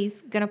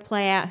seas going to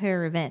play out her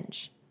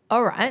revenge?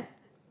 All right.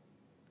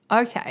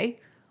 Okay.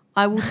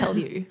 I will tell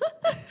you.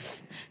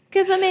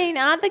 Because,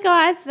 aren't the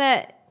guys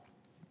that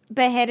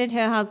beheaded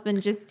her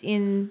husband just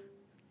in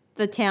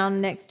the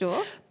town next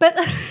door? But,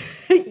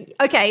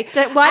 okay.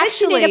 So why does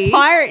she need a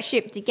pirate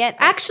ship to get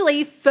there?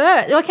 Actually,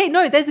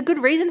 there's a good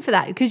reason for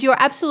that because you're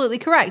absolutely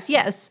correct.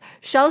 Yes,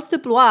 Charles de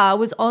Blois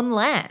was on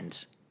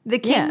land. The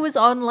king was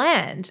on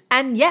land.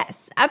 And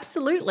yes,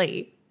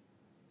 absolutely.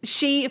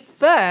 She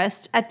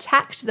first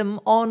attacked them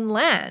on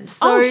land.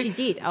 So, she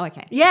did. Oh,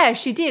 okay. Yeah,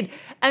 she did.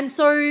 And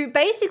so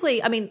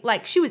basically,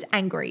 she was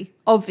angry,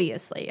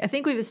 obviously. I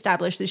think we've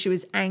established that she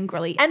was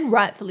angry, and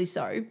rightfully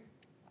so.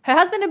 Her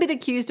husband had been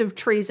accused of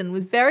treason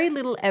with very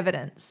little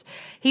evidence.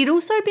 He'd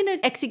also been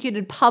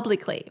executed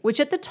publicly, which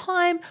at the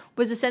time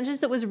was a sentence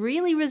that was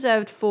really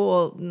reserved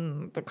for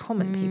the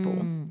common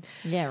people.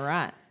 Yeah,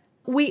 right.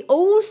 We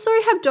also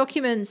have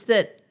documents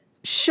that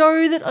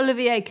show that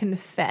Olivier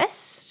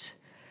confessed,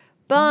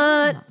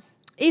 but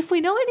if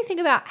we know anything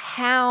about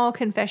how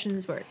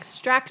confessions were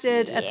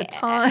extracted at the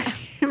time,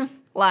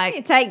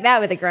 You take that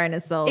with a grain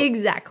of salt.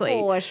 Exactly.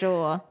 For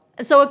sure.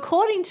 So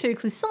according to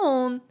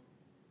Clisson,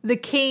 the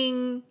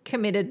king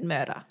committed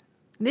murder.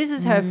 This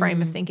is her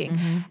frame of thinking.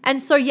 And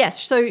so,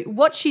 so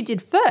what she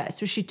did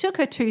first was she took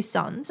her 2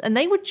 sons, and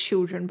they were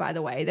children, by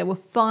the way. They were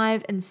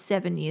 5 and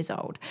 7 years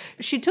old.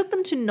 She took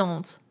them to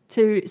Nantes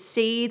to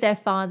see their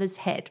father's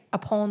head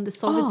upon the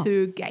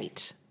Solitude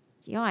Gate.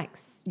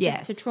 Yikes.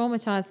 Yes. Just to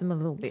traumatize them a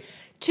little bit.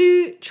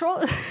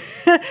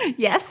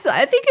 Yes,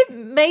 I think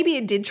maybe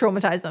it did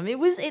traumatize them.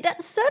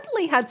 It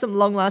certainly had some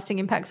long-lasting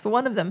impacts for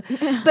one of them.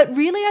 But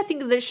really, I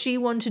think that she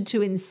wanted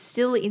to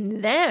instill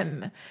in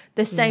them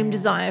the same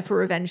desire for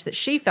revenge that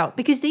she felt,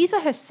 because these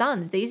are her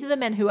sons. These are the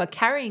men who are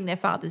carrying their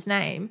father's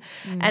name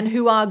and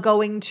who are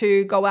going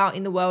to go out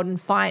in the world and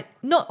fight,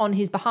 not on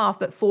his behalf,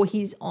 but for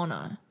his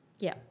honor.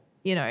 Yeah.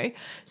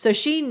 So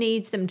she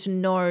needs them to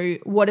know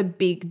what a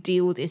big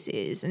deal this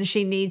is, and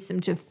she needs them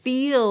to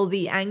feel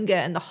the anger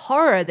and the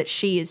horror that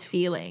she is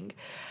feeling.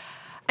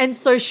 And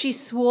so she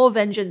swore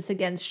vengeance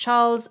against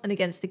Charles and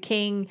against the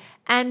king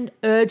and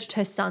urged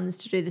her sons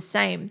to do the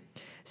same.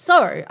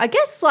 So I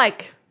guess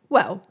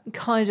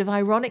kind of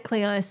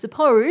ironically, I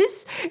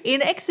suppose,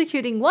 in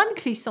executing one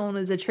Clisson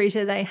as a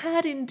traitor, they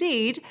had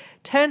indeed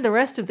turned the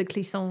rest of the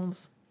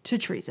Clissons to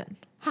treason.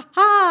 Ha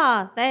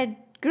ha! They'd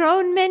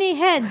grown many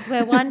heads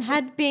where one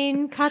had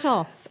been cut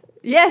off.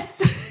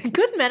 Yes,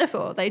 good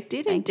metaphor. They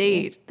did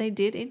indeed. You. They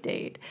did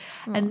indeed.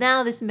 Oh. And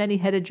now this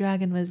many-headed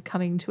dragon was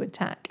coming to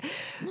attack.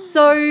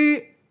 So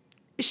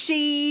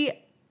she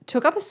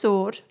took up a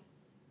sword,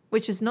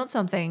 which is not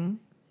something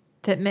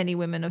that many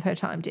women of her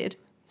time did.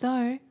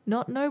 Though,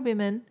 not no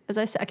women. As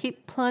I said, I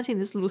keep planting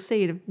this little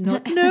seed of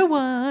not no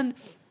one.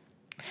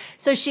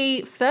 So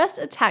she first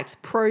attacked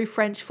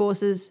pro-French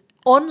forces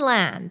on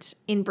land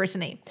in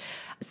Brittany.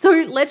 So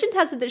legend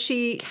has it that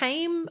she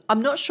came,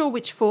 I'm not sure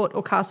which fort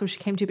or castle she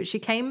came to, but she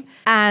came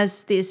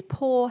as this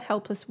poor,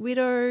 helpless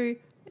widow.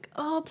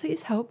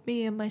 Please help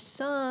me and my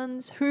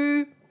sons.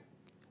 Who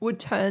would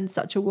turn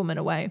such a woman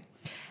away?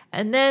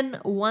 And then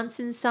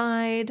once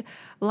inside,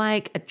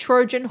 like a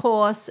Trojan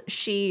horse,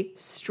 she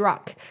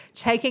struck,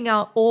 taking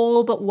out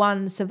all but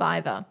one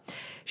survivor.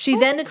 She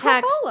then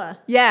attacked. Crapola.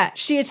 Yeah,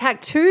 she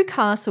attacked 2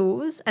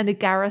 castles and a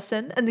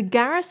garrison, and the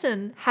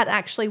garrison had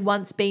actually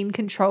once been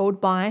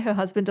controlled by her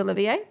husband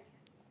Olivier.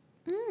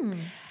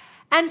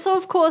 And so,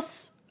 of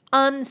course,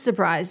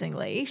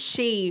 unsurprisingly,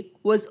 she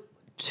was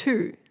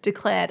too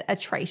declared a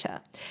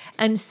traitor,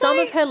 and some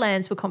of her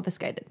lands were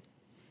confiscated.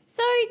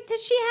 So,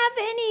 does she have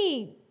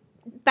any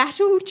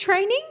battle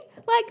training?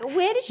 Like,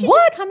 where does she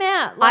What? just come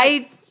out?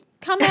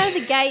 Come out of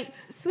the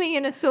gates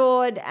swinging a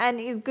sword and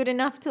is good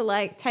enough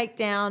to take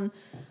down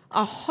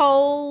a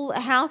whole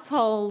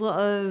household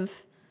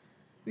of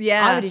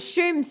Yeah. I would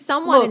assume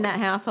someone Look. in that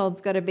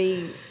household's got to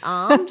be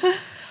armed. How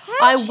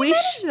I did she wish-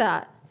 manage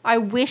that. I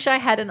wish I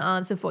had an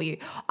answer for you.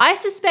 I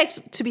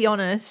suspect, to be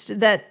honest,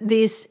 that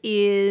this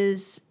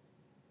is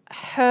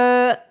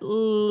her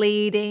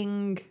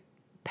leading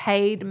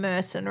paid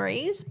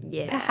mercenaries.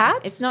 Yeah, perhaps.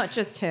 it's not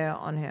just her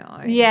on her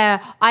own.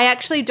 Yeah, I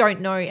actually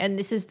don't know. And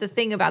this is the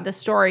thing about the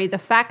story. The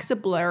facts are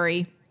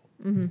blurry.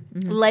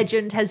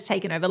 Legend has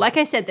taken over. Like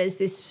I said, there's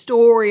this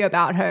story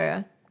about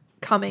her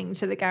coming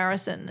to the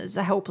garrison as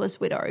a helpless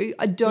widow.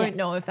 I don't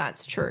know if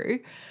that's true.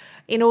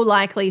 In all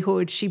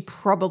likelihood, she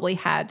probably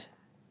had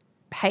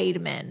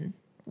paid men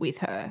with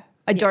her.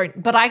 I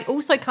don't, but I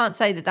also can't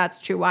say that that's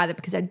true either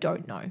because I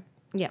don't know.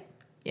 Yeah.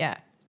 Yeah.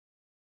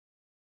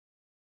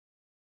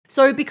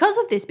 So because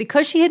of this,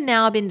 because she had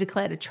now been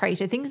declared a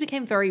traitor, things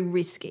became very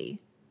risky,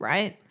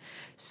 right?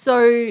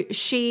 So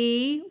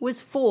she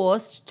was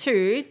forced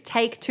to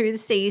take to the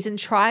seas and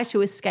try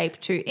to escape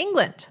to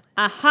England.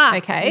 Aha.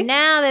 Okay.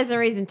 Now there's a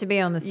reason to be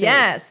on the sea.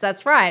 Yes,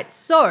 that's right.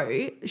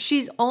 So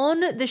she's on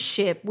the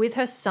ship with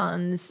her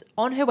sons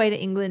on her way to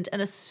England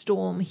and a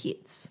storm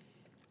hits.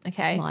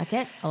 Okay. I like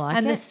it. I like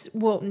and it. this,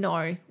 well,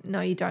 no,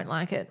 you don't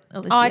like it,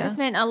 Alicia. Oh, I just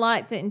meant I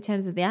liked it in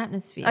terms of the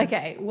atmosphere.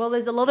 Okay, well,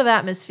 there's a lot of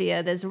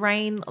atmosphere. There's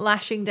rain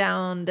lashing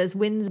down, there's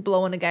winds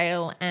blowing a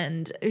gale,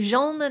 and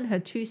Jean and her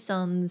two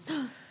sons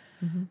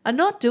are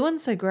not doing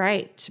so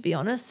great, to be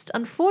honest.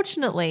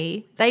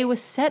 Unfortunately, they were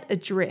set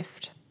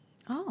adrift,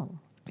 Oh.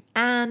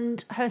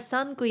 and her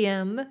son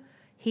Guillaume,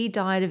 he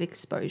died of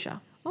exposure.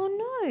 Oh,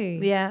 no.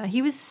 Yeah,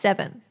 he was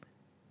 7.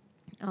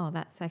 Oh,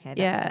 that's okay. That's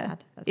Yeah,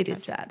 sad. That's it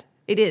is tragic. sad.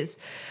 It is.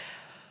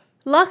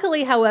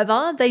 Luckily,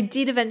 however, they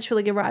did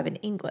eventually arrive in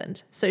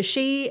England. So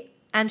she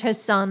and her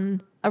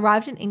son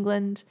arrived in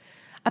England.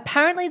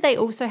 Apparently, they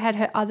also had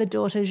her other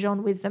daughter,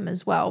 Jean, with them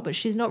as well, but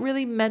she's not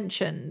really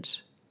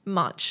mentioned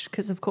much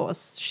because, of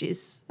course,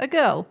 she's a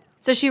girl.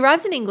 So she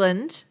arrives in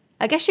England.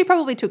 I guess she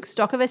probably took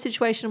stock of her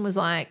situation and was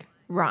like,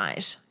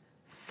 right,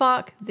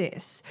 fuck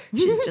this.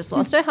 She's just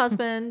lost her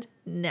husband.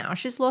 Now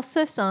she's lost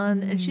her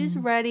son and she's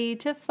ready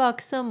to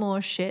fuck some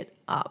more shit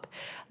up.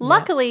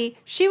 Luckily,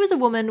 she was a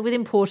woman with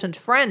important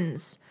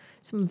friends,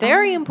 some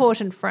very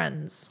important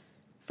friends.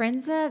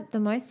 Friends are the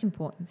most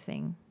important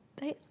thing.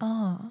 They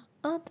are,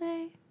 aren't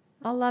they?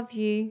 I love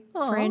you,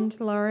 Aw. friend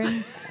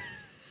Lauren.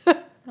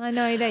 I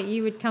know that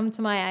you would come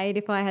to my aid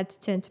if I had to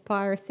turn to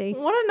piracy.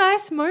 What a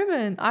nice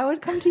moment. I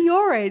would come to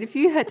your aid if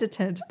you had to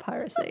turn to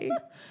piracy.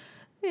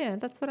 Yeah,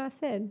 that's what I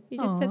said. You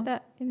just Aw. said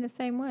that in the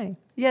same way.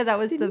 Yeah, that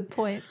was the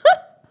point.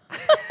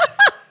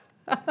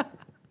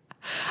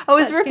 I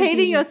was Such repeating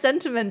confusion. your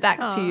sentiment back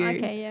to Oh, you.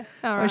 okay, yeah.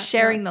 All Or right,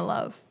 sharing nice. the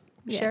love.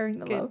 Yeah, Sharing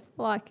the good. love.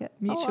 I like it.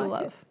 I Mutual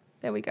like love.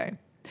 There we go.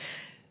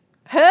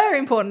 Her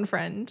important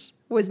friend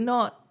was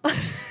not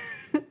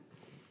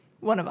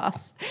one of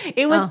us.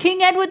 It was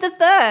King Edward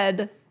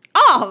III.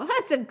 Oh,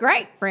 that's a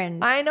great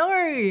friend. I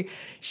know.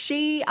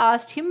 She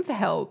asked him for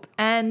help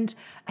and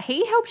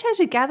he helped her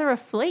to gather a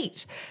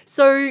fleet.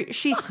 So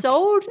she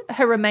sold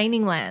her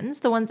remaining lands,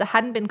 the ones that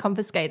hadn't been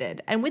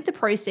confiscated, and with the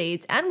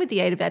proceeds and with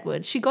the aid of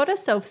Edward, she got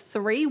herself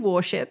 3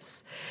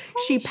 warships.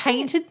 She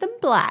painted them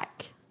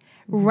black,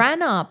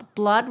 ran up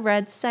blood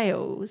red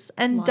sails,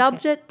 and Like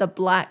dubbed it the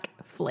Black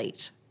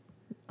Fleet.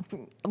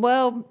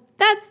 Well,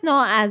 that's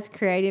not as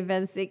creative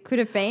as it could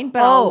have been,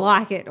 but Oh, I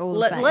like it all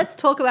the same. Let's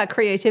talk about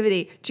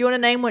creativity. Do you want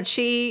to name what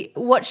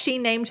she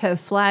named her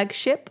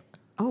flagship?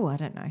 Oh, I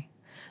don't know.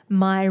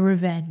 My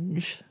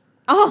Revenge.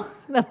 Oh,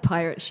 the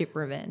pirate ship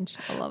revenge.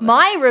 I love it.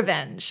 My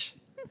Revenge.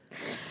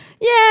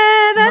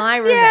 Yeah, that's My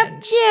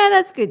Revenge. Yeah,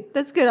 that's good.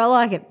 That's good. I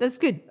like it. That's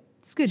good.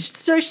 It's good.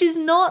 So she's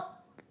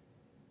not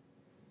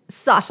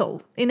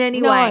subtle in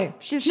any No, way.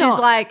 she's She's not.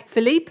 like,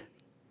 Philippe,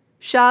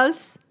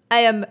 Charles, I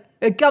am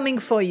coming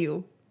for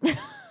you.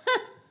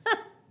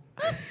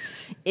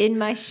 In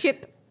my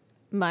ship,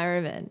 my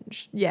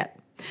revenge. Yeah.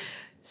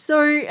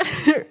 So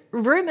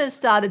rumors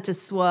started to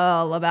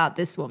swirl about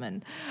this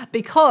woman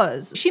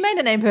because she made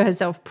a name for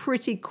herself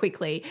pretty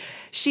quickly.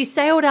 She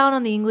sailed out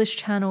on the English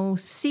Channel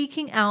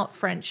seeking out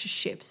French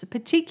ships,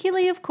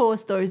 particularly, of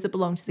course, those that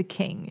belonged to the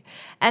king.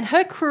 And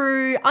her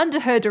crew, under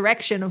her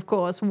direction, of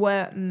course,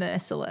 were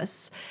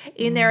merciless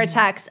in their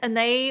attacks, and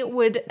they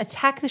would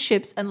attack the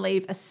ships and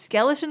leave a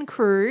skeleton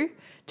crew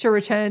to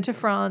return to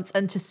France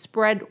and to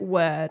spread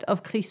word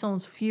of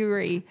Clisson's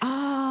fury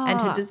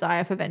and her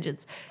desire for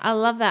vengeance. I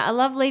love that. I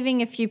love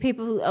leaving a few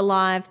people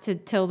alive to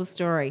tell the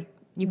story.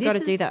 You've got to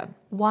This do is that.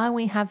 why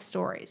we have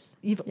stories.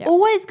 You've Yeah.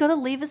 always got to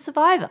leave a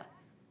survivor.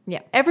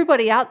 Yeah.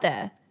 Everybody out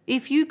there,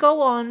 if you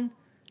go on,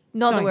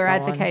 not that Don't we're go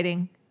on.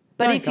 advocating,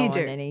 but Don't if you go on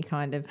do, any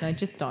kind of, no,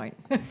 just don't.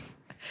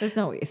 There's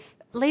no if.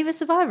 leave a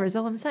survivor is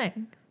all I'm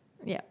saying.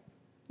 Yeah.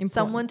 Important.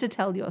 Someone to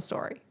tell your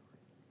story.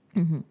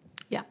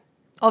 Yeah.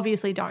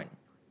 Obviously don't.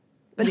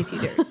 But if you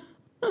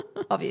do,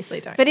 obviously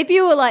don't. But if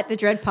you were like the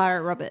Dread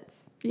Pirate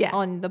Roberts Yeah.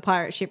 on the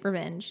pirate ship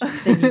Revenge,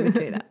 then you would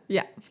do that.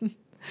 Yeah.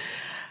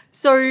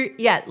 So,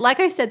 yeah,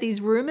 like I said,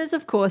 these rumors,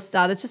 of course,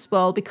 started to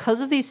swirl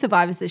because of these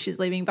survivors that she's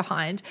leaving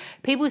behind.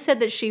 People said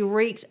that she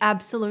wreaked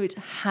absolute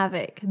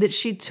havoc, that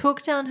she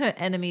took down her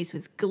enemies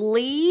with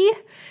glee,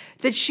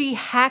 that she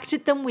hacked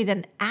at them with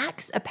an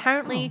axe.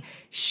 Apparently,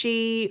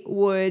 she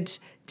would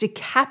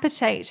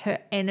decapitate her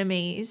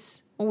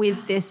enemies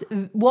with this,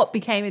 what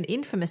became an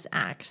infamous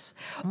axe.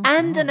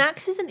 And an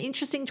axe is an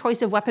interesting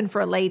choice of weapon for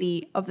a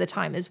lady of the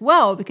time as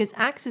well, because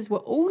axes were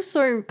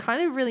also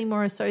kind of really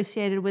more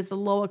associated with the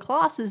lower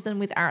classes than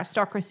with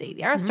aristocracy.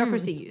 The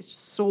aristocracy used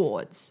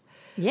swords.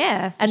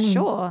 Yeah, for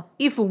sure.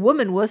 If a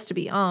woman was to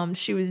be armed,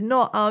 she was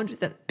not armed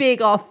with a big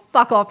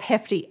fuck off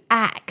hefty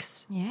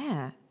axe.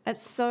 Yeah. That's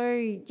so,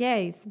 yeah,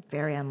 it's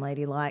very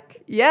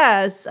unladylike.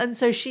 Yes. And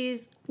so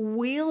she's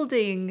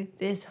wielding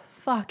this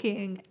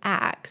fucking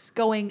axe,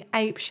 going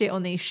apeshit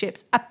on these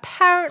ships,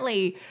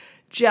 apparently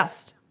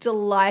just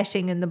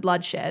delighting in the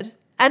bloodshed.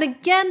 And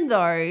again,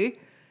 though,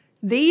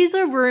 these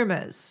are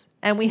rumors.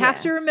 And we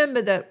have to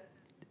remember that.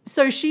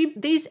 So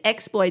these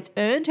exploits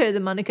earned her the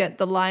moniker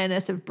the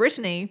Lioness of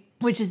Brittany,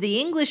 which is the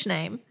English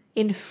name.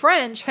 In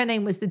French, her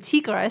name was the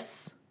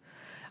Tigresse,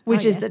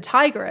 which is the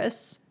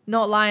tigress,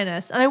 not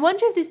lioness. And I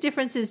wonder if this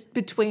difference is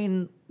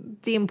between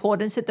the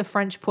importance that the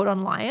French put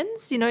on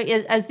lions,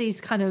 as these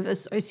kind of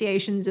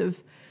associations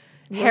of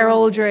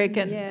heraldric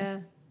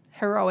and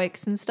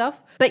heroics and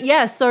stuff. But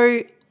yeah, so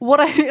what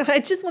I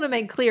just want to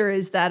make clear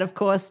is that, of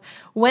course,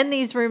 when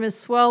these rumors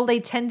swirl, they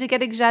tend to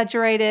get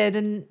exaggerated,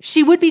 and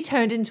she would be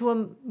turned into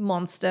a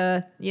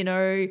monster.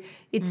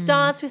 It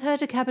starts with her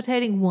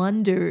decapitating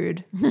one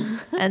dude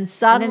and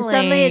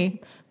suddenly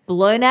it's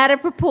blown out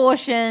of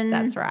proportion.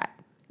 That's right.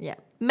 Yeah.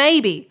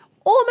 Maybe.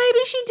 Or maybe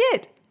she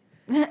did.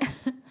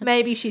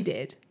 Maybe she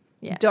did.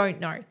 Yeah. Don't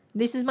know.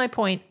 This is my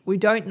point. We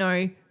don't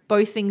know.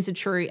 Both things are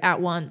true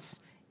at once.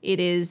 It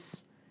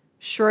is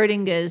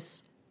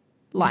Schrodinger's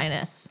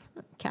lioness.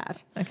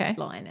 Cat. Okay.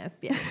 Lioness,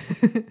 yeah.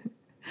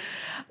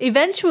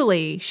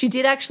 Eventually, she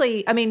did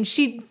actually,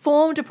 she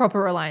formed a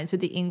proper alliance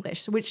with the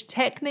English, which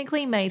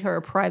technically made her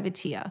a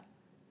privateer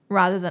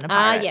rather than a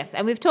pirate. Yes,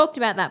 and we've talked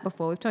about that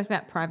before. We've talked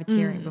about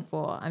privateering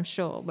before, I'm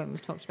sure, when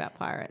we've talked about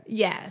pirates.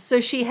 Yeah, so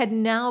she had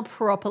now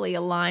properly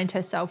aligned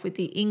herself with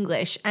the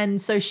English,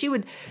 and so she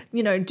would,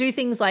 do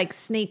things like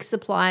sneak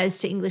supplies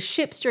to English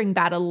ships during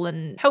battle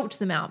and helped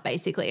them out,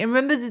 basically. And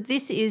remember that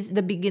this is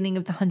the beginning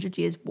of the 100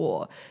 Years'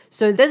 War.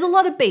 So there's a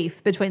lot of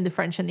beef between the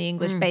French and the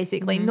English,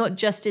 basically, not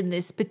just in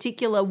this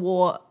particular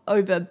war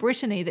over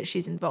Brittany that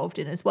she's involved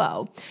in as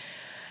well.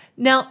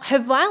 Now, her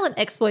violent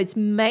exploits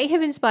may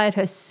have inspired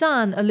her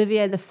son,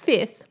 Olivier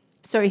V.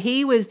 So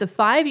he was the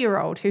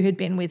 5-year-old who had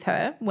been with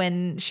her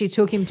when she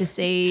took him to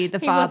see the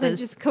He fathers. wasn't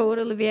just called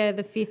Olivier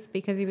V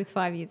because he was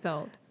 5 years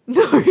old.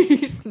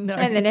 No.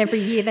 And then every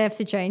year they have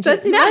to change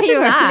That's it. imagine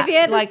you're that.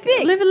 Olivier the like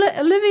Sixth.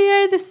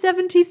 Olivier the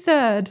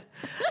 73rd.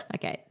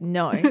 Okay,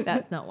 no,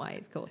 that's not why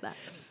he's called that.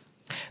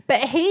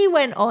 But he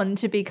went on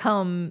to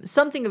become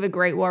something of a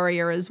great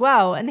warrior as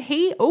well. And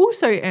he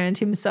also earned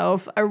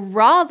himself a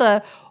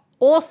rather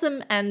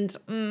awesome and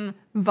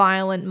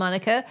violent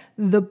moniker,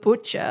 the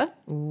Butcher.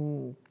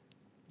 Ooh.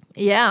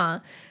 Yeah.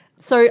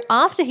 So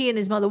after he and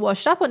his mother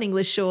washed up on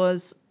English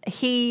shores,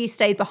 he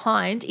stayed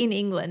behind in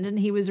England, and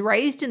he was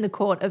raised in the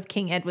court of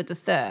King Edward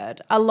III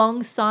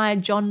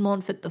alongside John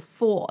Montfort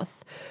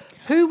IV,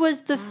 who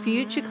was the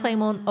future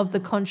claimant of the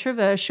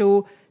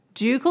controversial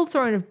ducal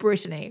throne of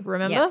Brittany.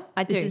 Remember? Yeah,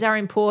 I do. This is our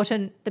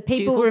important The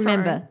people ducal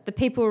remember. throne. The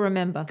people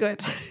remember.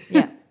 Good.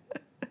 Yeah.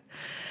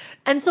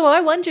 And so I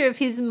wonder if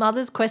his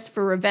mother's quest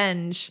for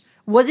revenge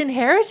was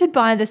inherited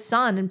by the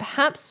son, and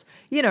perhaps,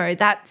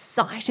 that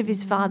sight of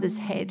his father's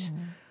head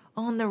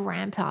on the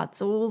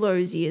ramparts all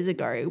those years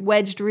ago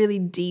wedged really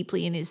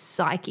deeply in his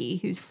psyche,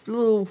 his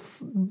little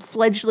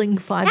fledgling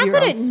 5-year-old How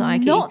could it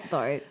psyche. not,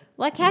 though?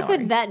 Like, how No.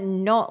 could that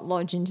not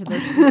lodge into the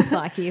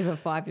psyche of a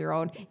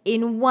 5-year-old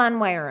in one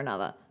way or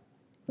another?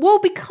 Well,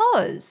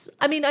 because,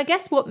 I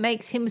guess what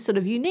makes him sort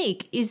of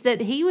unique is that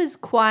he was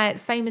quite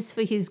famous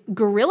for his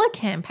guerrilla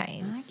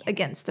campaigns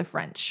against the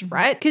French,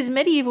 right? Because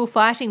medieval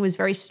fighting was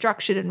very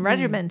structured and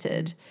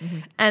regimented.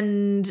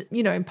 And,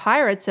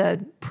 pirates are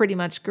pretty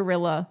much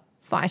guerrilla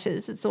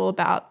fighters. It's all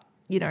about,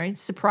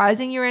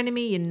 surprising your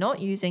enemy. You're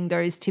not using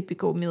those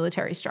typical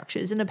military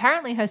structures. And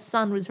apparently her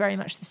son was very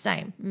much the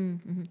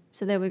same.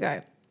 So there we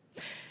go.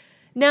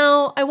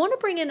 Now, I want to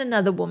bring in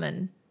another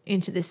woman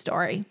into this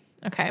story,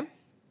 okay?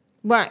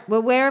 Right.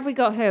 Well, where have we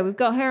got her? We've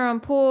got her on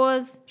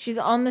pause. She's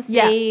on the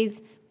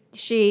seas.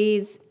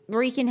 She's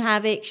wreaking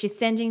havoc. She's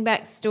sending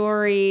back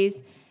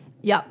stories.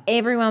 Yep.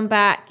 Everyone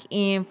back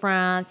in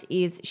France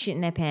is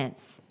shitting their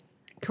pants.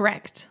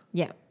 Correct.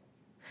 Yeah.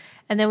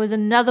 And there was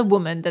another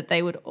woman that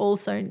they would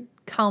also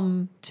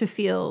come to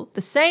feel the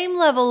same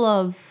level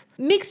of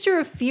mixture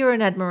of fear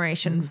and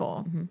admiration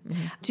for.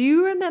 Do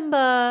you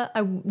remember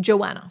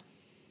Joanna?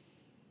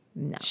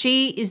 No.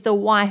 She is the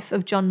wife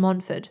of John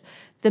Montfort,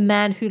 the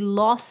man who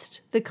lost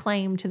the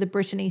claim to the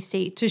Brittany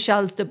seat to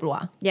Charles de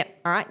Blois.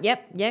 Yep. All right.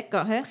 Yep. Yeah.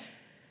 Got her.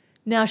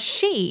 Now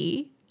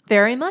she,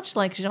 very much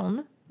like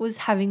Jean, was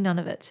having none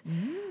of it.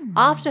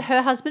 After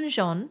her husband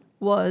Jean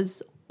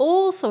was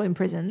also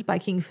imprisoned by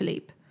King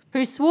Philippe,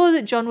 who swore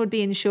that John would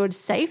be ensured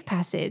safe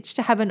passage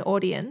to have an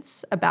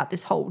audience about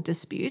this whole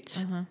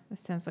dispute. That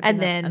sounds like And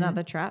then-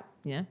 another trap.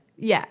 Yeah.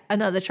 Yeah,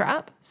 another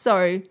trap.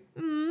 So,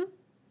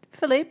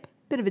 Philippe,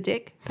 bit of a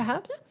dick,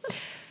 perhaps.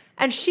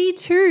 And she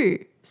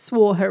too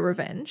swore her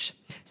revenge.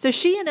 So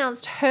she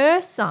announced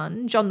her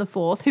son, John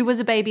IV, who was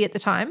a baby at the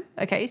time.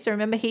 Okay, so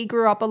remember he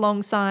grew up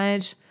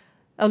alongside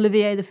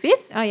Olivier V.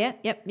 Oh, yeah.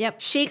 Yep.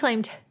 She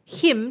claimed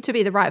him to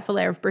be the rightful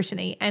heir of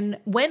Brittany and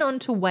went on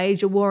to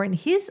wage a war in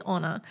his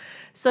honour.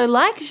 So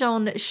like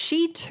Jean,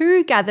 she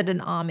too gathered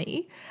an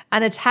army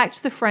and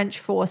attacked the French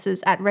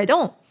forces at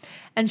Redon.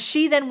 And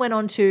she then went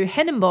on to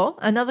Henenbeau,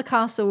 another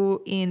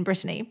castle in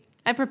Brittany,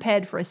 and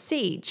prepared for a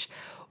siege.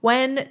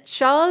 When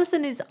Charles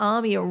and his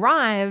army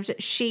arrived,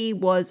 she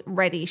was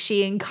ready.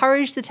 She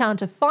encouraged the town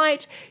to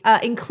fight,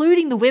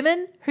 including the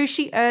women, who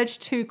she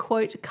urged to,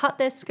 quote, cut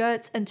their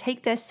skirts and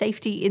take their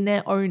safety in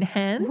their own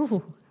hands.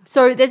 Ooh.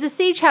 So there's a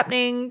siege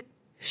happening.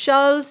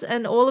 Charles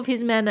and all of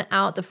his men are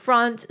out the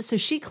front. So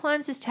she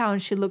climbs this tower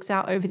and she looks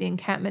out over the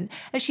encampment.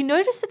 And she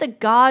noticed that the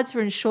guards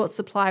were in short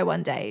supply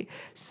one day.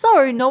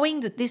 So knowing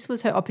that this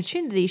was her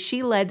opportunity,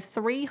 she led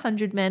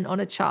 300 men on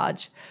a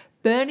charge,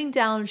 burning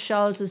down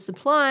Charles's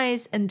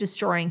supplies and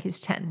destroying his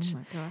tent. Oh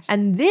my gosh.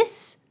 And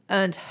this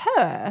earned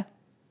her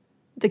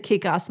the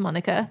kick-ass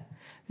moniker,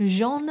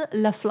 Jean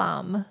la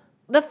Flamme.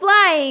 The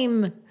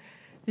flame.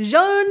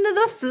 Jean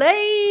the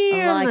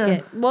Flame. I like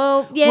it.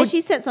 Well, yeah, Would-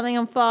 she set something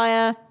on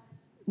fire.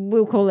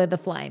 We'll call her the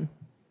flame.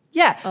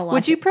 Yeah. I like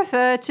Would you it.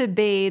 prefer to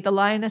be the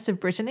Lioness of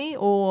Brittany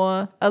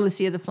or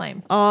Alicia the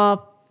Flame? I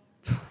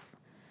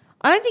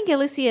don't think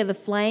Alicia the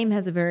Flame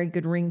has a very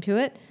good ring to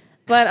it,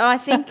 but I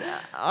think yeah,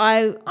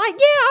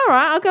 all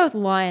right, I'll go with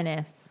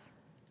Lioness.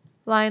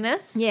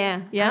 Lioness?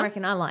 Yeah, Yeah? I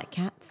reckon I like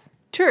cats.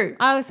 True.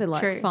 I also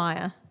like True.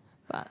 fire,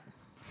 but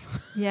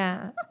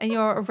Yeah. And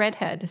you're a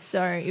redhead,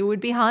 so it would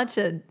be hard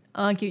to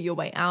argue your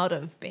way out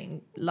of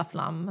being La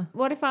Flamme.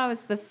 what if I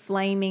was the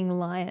flaming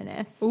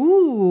lioness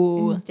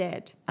Ooh.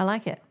 instead? I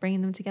like it.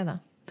 Bringing them together.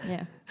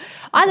 Yeah,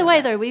 Either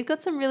way, though, we've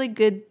got some really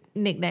good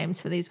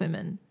nicknames for these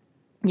women.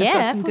 They've got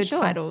yeah, some for good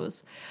sure.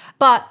 titles.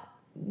 But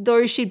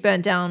though she'd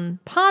burnt down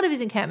part of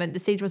his encampment, the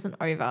siege wasn't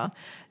over.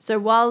 So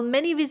while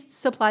many of his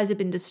supplies had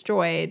been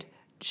destroyed,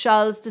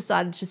 Charles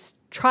decided to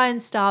try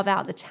and starve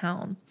out the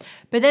town.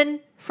 But then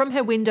from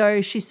her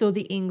window, she saw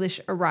the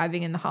English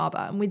arriving in the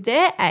harbour. And with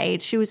their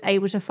aid, she was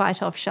able to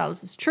fight off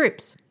Charles's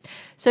troops.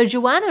 So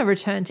Joanna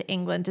returned to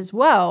England as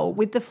well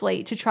with the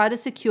fleet to try to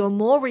secure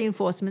more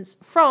reinforcements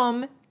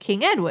from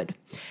King Edward.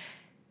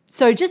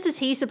 So just as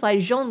he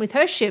supplied Jean with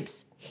her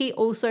ships, he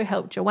also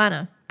helped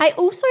Joanna. I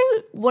also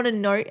want to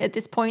note at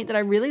this point that I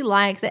really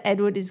like that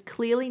Edward is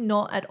clearly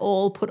not at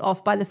all put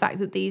off by the fact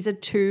that these are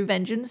two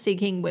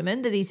vengeance-seeking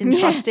women that he's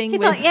entrusting He's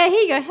with. like, yeah,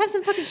 here you go, have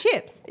some fucking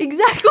ships.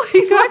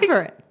 Exactly. Go Like,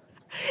 for it.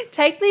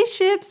 take these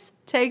ships,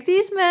 take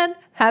these men,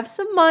 have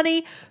some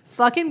money,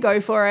 fucking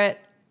go for it.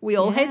 We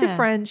all hate the Yeah.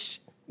 French.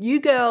 You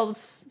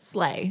girls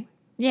slay.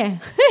 Yeah,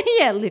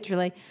 yeah,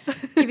 literally.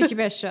 Give it your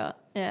best shot.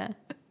 Yeah.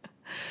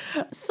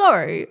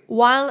 So,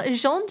 while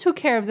Jean took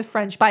care of the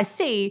French by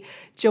sea,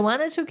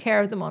 Joanna took care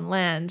of them on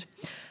land.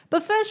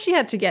 But first she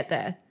had to get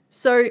there.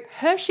 So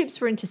her ships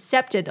were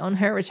intercepted on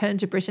her return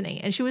to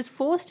Brittany and she was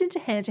forced into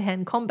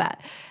hand-to-hand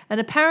combat.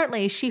 And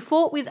apparently she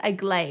fought with a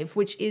glaive,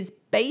 which is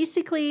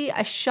basically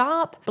a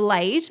sharp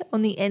blade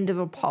on the end of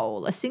a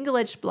pole, a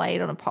single-edged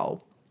blade on a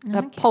pole,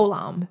 a pole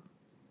arm.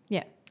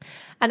 Yeah.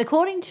 And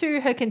according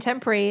to her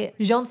contemporary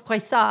Jean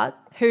Froissart,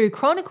 who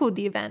chronicled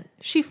the event,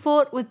 she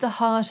fought with the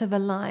heart of a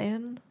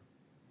lion.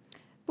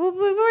 Well,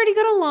 we've already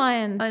got a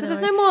lion, I so there's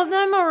know.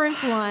 no more room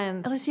for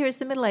lions. Alicia, it's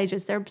the Middle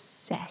Ages. They're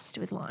obsessed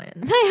with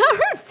lions. They are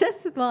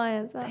obsessed with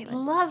lions, aren't They they?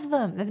 love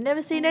them. They've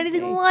never seen They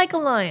anything do. like a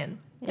lion.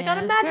 They Yeah,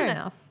 can't imagine fair it.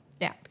 enough.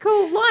 Yeah.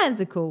 Cool.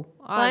 Lions are cool.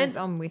 Lions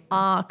I'm with them.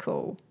 are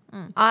cool.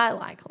 I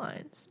like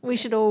lions. We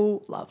should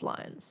all love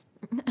lions.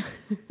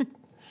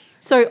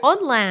 So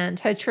on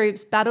land, her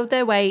troops battled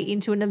their way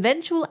into an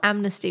eventual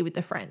amnesty with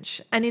the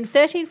French. And in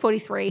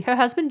 1343, her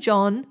husband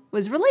John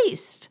was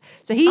released.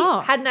 So he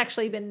hadn't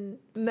actually been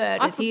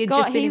murdered. He had forgot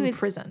just been he was-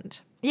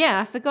 imprisoned. Yeah,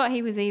 I forgot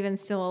he was even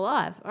still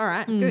alive. All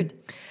right, good.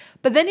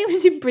 But then he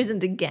was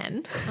imprisoned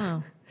again.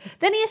 Oh.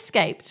 Then he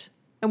escaped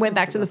and went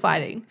back to the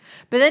fighting.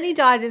 But then he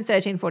died in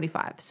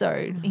 1345.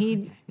 So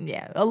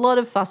a lot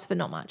of fuss for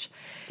not much.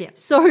 Yeah.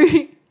 So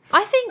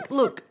I think,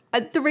 look,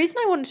 the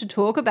reason I wanted to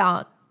talk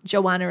about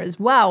Joanna as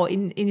well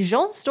in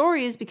Jean's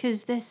story is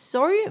because there's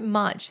so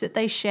much that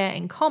they share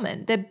in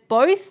common. They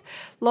both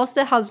lost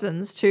their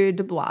husbands to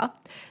Dubois.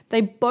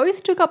 They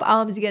both took up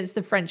arms against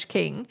the French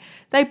king.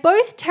 They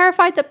both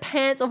terrified the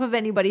pants off of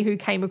anybody who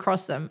came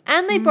across them.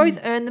 And they both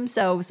earned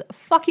themselves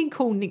fucking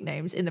cool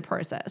nicknames in the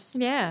process.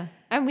 Yeah,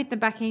 and with the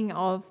backing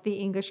of the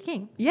English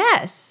king.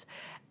 Yes.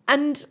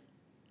 And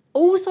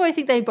also I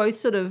think they both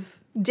sort of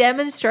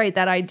demonstrate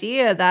that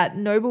idea that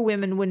noble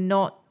women were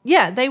not,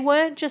 they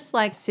weren't just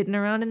like sitting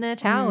around in their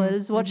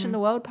towers watching the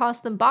world pass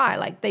them by.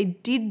 Like they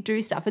did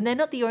do stuff. And they're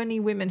not the only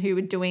women who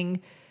were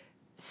doing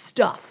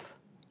stuff.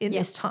 in Yeah.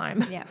 this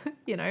time. Yeah.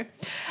 You know?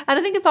 And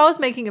I think if I was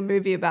making a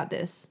movie about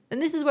this,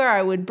 and this is where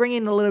I would bring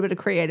in a little bit of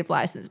creative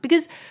license,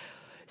 because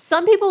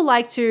some people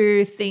like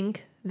to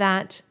think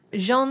that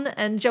Jean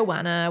and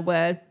Joanna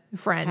were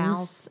friends.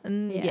 Pals.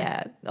 And Yeah.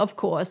 yeah, of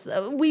course.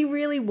 We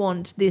really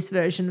want this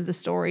version of the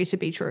story to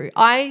be true.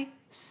 I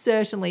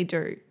certainly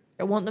do.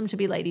 I want them to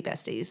be lady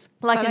besties.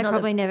 Like But they another,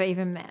 probably never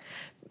even met.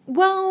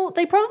 well,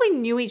 they probably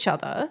knew each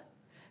other.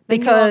 They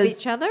knew of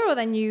each other, or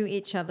they knew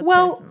each other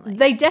personally?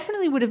 They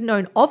definitely would have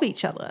known of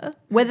each other.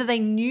 Whether they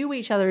knew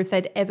each other if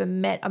they'd ever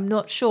met, I'm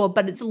not sure,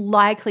 but it's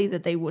likely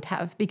that they would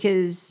have,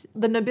 because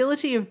the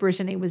nobility of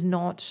Brittany was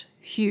not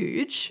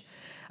huge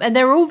and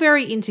they're all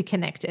very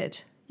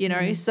interconnected, you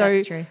know. So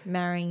That's true.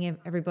 Marrying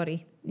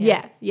everybody.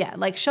 yeah.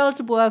 Like Charles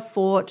de Bois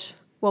fought,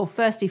 well,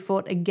 first he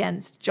fought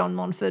against John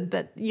Montfort,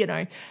 but you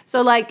know,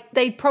 so like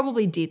they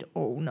probably did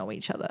all know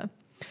each other.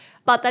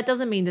 But that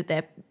doesn't mean that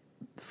they're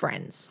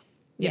friends,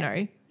 you Yeah.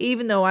 know,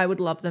 even though I would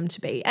love them to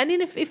be. And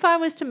if I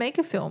was to make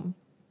a film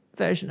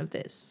version of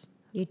this,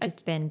 You'd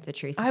just bend the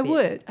truth a I bit.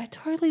 would. I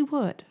totally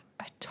would.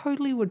 I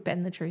totally would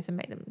bend the truth and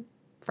make them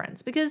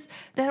friends, because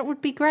that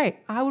would be great.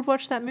 I would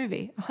watch that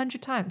movie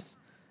 100 times.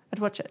 I'd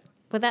watch it.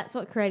 Well, that's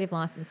what creative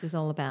license is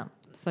all about.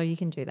 So you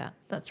can do that.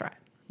 That's right.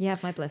 You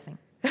have my blessing.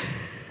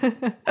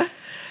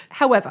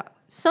 However,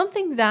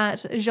 something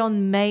that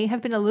Jean may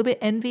have been a little bit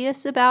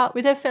envious about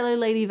with her fellow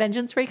Lady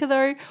Vengeance Rika,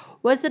 though,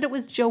 was that it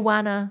was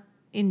Joanna,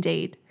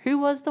 indeed, who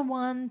was the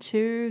one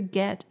to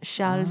get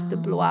Charles de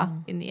Blois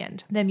in the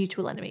end, their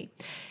mutual enemy.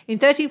 In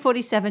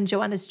 1347,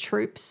 Joanna's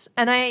troops,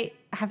 and I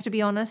have to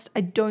be honest,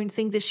 I don't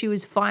think that she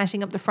was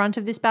fighting up the front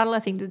of this battle. I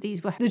think that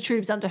these were the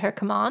troops under her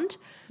command.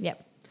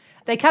 Yep.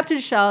 They captured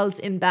Charles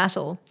in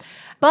battle,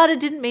 but it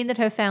didn't mean that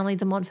her family,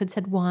 the Montforts,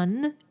 had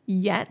won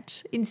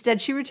yet.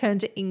 Instead, she returned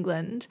to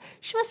England.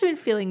 She must have been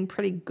feeling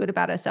pretty good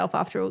about herself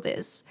after all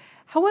this.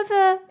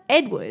 However,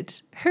 Edward,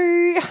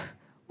 who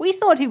we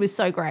thought he was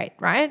so great,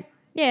 right?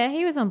 Yeah,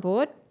 he was on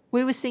board.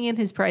 We were singing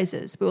his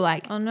praises. We were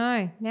like, Oh,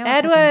 no. Now what's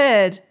happened?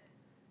 Edward,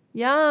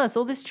 yes,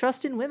 all this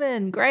trust in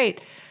women, great.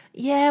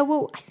 Yeah,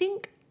 well, I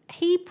think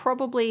he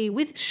probably,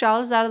 with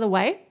Charles out of the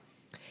way,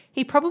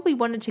 he probably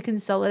wanted to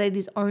consolidate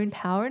his own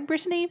power in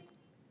Brittany,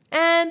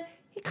 and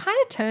he kind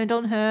of turned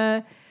on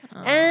her,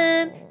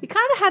 and he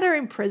kind of had her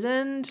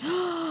imprisoned,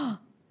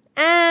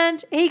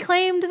 and he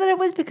claimed that it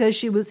was because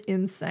she was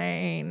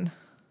insane.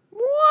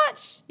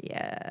 What?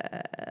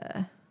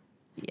 Yeah.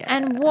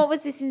 And what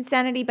was this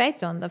insanity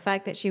based on? The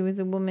fact that she was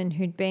a woman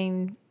who'd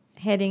been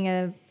heading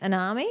an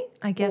army?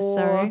 I guess Or-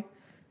 so.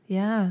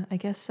 Yeah, I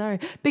guess so.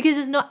 Because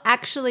there's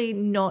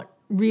not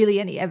really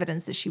any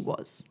evidence that she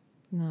was.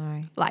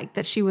 No. Like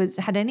that she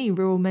had any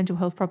real mental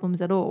health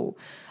problems at all.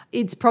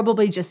 It's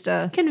probably just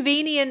a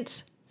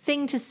convenient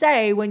thing to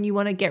say when you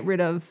want to get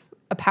rid of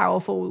a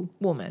powerful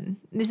woman.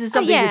 This is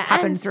something yeah, that's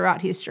happened and-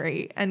 throughout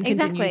history and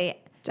Exactly. continues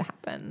to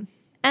happen.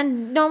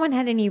 And no one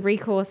had any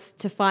recourse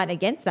to fight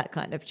against that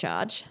kind of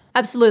charge.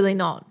 Absolutely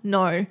not.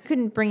 No.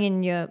 Couldn't bring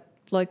in your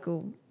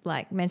local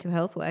mental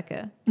health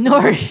worker.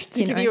 No, to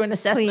You give know, you an clear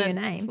assessment. your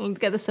name. We'll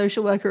get the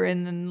social worker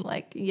in and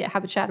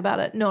have a chat about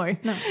it. No,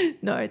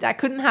 that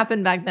couldn't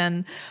happen back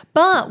then.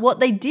 But what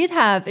they did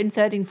have in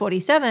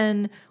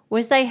 1347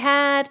 was they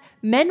had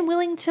men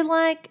willing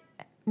to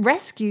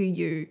rescue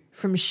you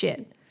from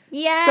shit.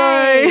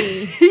 Yay!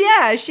 So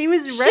yeah, she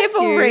was rescued.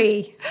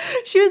 Chivalry.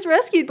 She was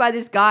rescued by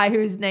this guy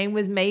whose name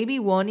was maybe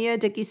Warnier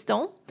de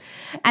Giston,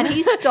 and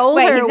he stole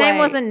Wait, her his name away.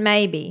 wasn't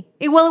Maybe.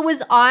 It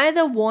was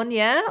either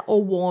Warnier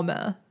or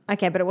Warmer.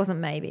 Okay, but it wasn't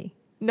Maybe.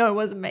 No, it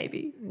wasn't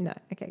maybe. No.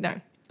 Okay. No.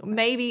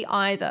 Maybe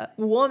either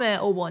Warmer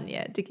or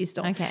Warnier de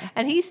Giston. Okay.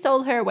 And he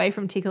stole her away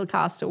from Tickle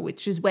Castle,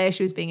 which is where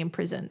she was being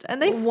imprisoned.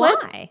 And they fled.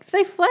 Why?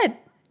 They fled.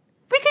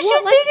 Because she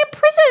What, was being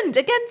imprisoned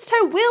against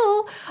her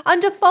will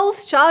under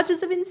false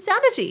charges of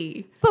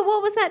insanity. But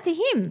what was that to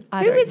him? I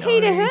Who don't was he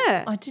to know.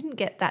 her? I didn't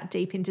get that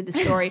deep into the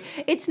story.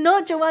 It's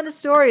not Joanna's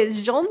story, it's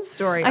Jean's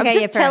story. I'm Okay,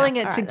 just yeah, fair telling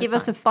enough. it to All right, give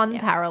that's us a fine. fun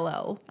Yeah.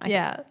 parallel.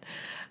 Yeah.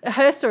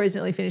 Her story is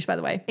nearly finished, by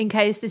the way, in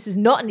case this is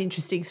not an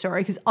interesting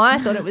story, because I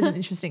thought it was an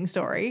interesting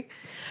story.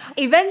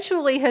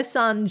 Eventually, her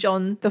son,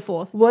 John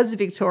IV, was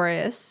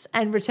victorious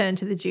and returned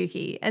to the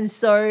duchy. And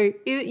so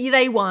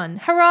they won.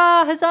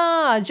 Hurrah,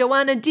 huzzah!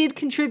 Joanna did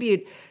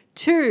contribute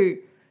to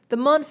the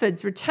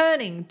Montforts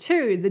returning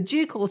to the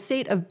ducal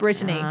seat of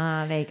Brittany.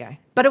 Ah, there you go.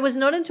 But it was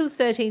not until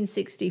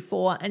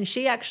 1364, and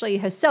she actually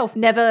herself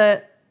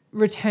never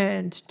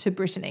returned to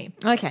Brittany.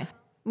 Okay.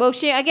 Well,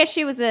 I guess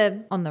she was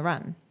on the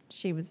run.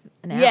 She was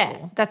an outlaw.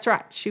 Yeah, that's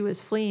right. She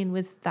was fleeing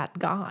with that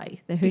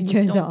guy. Who Didn't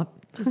turned stop. up.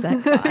 Just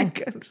that guy.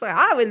 She's like,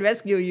 I will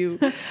rescue you.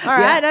 All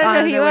right, I don't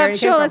know who you are.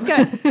 Sure, let's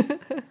go.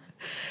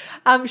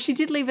 She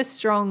did leave a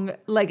strong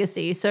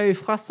legacy. So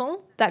Froisson,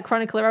 that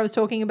chronicler I was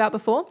talking about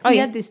before, he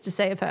yes. had this to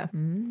say of her.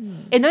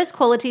 In those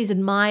qualities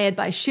admired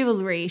by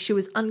chivalry, she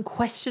was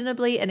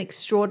unquestionably an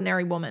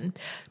extraordinary woman,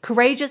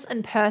 courageous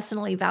and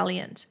personally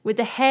valiant, with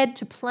a head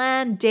to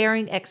plan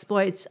daring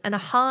exploits and a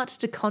heart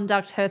to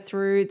conduct her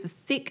through the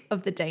thick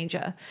of the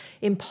danger,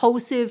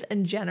 impulsive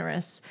and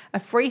generous, a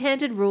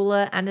free-handed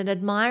ruler and an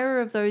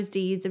admirer of those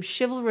deeds of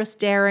chivalrous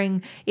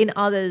daring in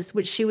others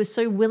which she was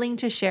so willing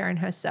to share in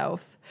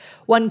herself.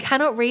 One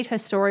cannot read her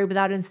story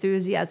without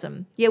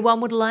enthusiasm, yet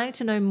one would like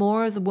to know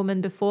more of the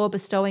woman before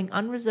bestowing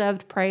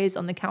unreserved praise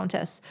on the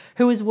Countess,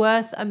 who was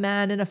worth a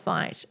man in a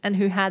fight and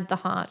who had the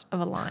heart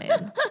of a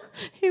lion.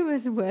 Who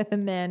was worth a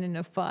man in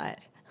a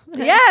fight?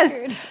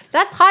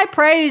 That's high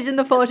praise in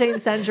the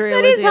 14th century.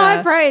 That is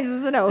high praise,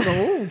 isn't it? I was like,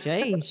 oh,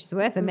 gee, she's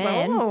worth a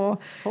man. Oh,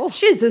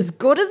 she's as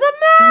good as a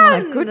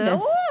man. My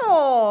goodness.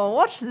 Oh,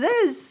 watch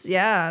this.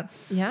 Yeah.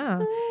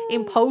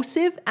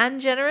 Impulsive and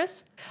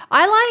generous.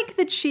 I like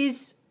that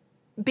she's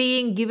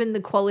being given the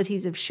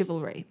qualities of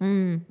chivalry.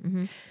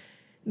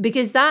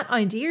 Because that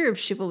idea of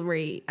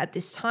chivalry at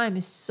this time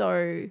is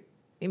so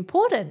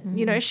important.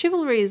 You know,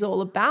 chivalry is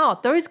all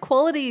about those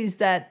qualities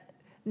that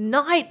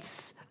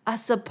knights are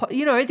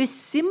this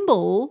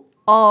symbol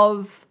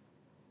of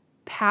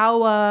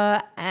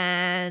power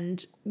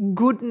and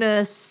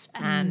goodness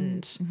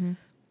and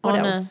what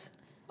Honor. else?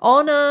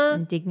 Honor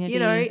And dignity. You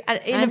know,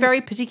 in a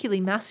very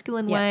particularly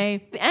masculine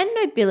way. And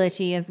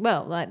nobility as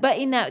well. But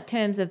in that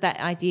terms of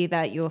that idea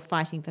that you're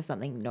fighting for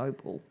something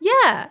noble.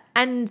 Yeah.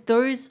 And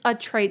those are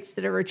traits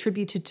that are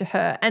attributed to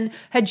her. And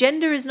her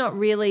gender is not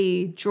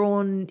really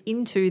drawn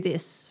into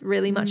this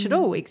really much at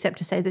all, except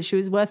to say that she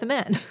was worth a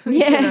man.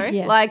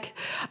 Yeah. Like,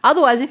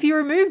 otherwise, if you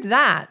removed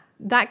that,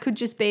 that could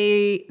just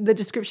be the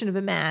description of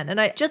a man. And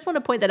I just want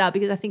to point that out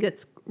because I think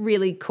it's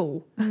really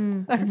cool.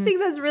 I think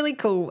that's really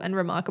cool and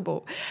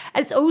remarkable.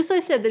 And it's also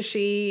said that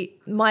she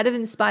might have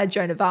inspired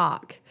Joan of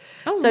Arc.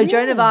 Oh, so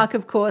Joan of really? Arc,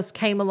 of course,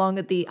 came along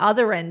at the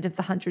other end of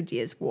the 100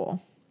 Years'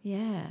 War.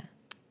 Yeah.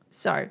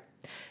 So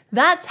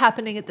that's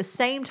happening at the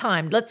same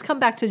time. Let's come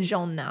back to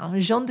Jeanne now.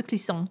 Jeanne de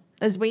Clisson,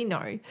 as we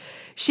know.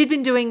 She'd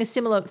been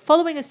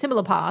following a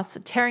similar path,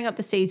 tearing up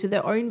the seas with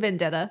her own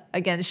vendetta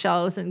against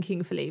Charles and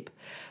King Philippe.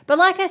 But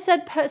like I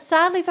said,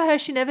 sadly for her,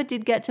 she never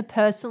did get to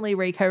personally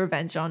wreak her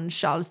revenge on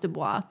Charles de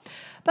Blois.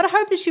 But I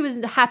hope that she was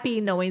happy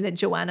knowing that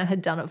Joanna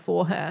had done it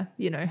for her,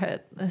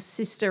 her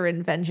sister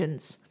in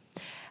vengeance.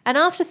 And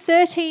after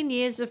 13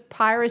 years of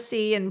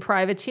piracy and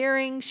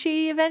privateering,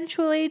 she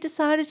eventually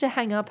decided to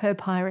hang up her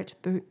pirate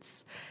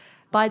boots.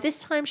 By this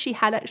time, she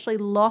had actually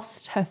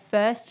lost her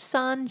first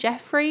son,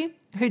 Geoffrey,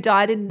 who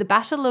died in the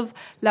Battle of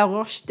La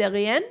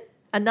Roche-Derrien,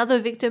 another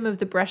victim of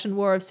the Breton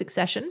War of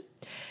Succession.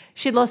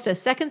 She'd lost her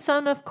second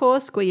son, of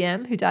course,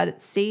 Guillaume, who died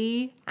at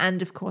sea,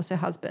 and, of course, her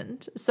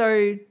husband.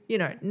 So,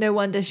 no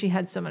wonder she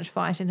had so much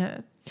fight in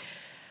her.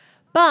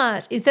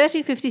 But in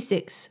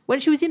 1356, when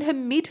she was in her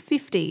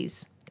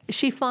mid-50s,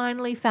 she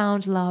finally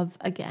found love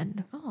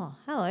again. Oh,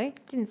 hello.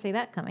 Didn't see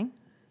that coming.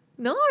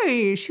 No,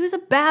 she was a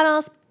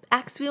badass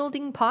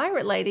axe-wielding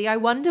pirate lady. I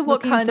wonder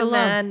what Looking kind for of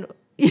love. man...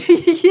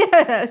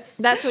 Yes.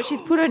 That's what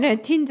she's put on her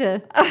Tinder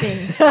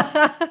thing.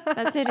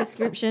 That's her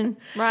description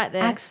right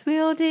there.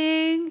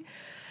 Axe-wielding,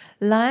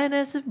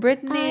 lioness of I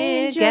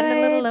Brittany, enjoy getting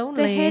a little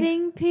lonely.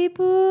 beheading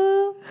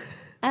people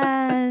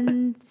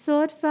and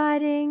sword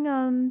fighting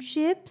on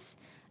ships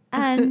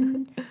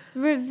and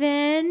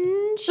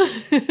revenge.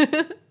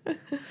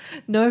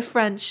 No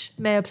French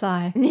may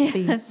apply,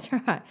 please. That's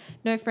right.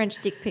 No French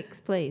dick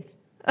pics, please.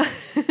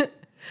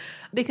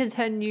 Because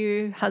her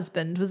new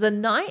husband was a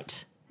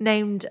knight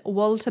named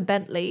Walter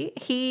Bentley.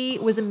 He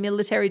was a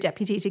military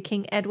deputy to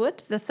King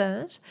Edward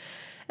III.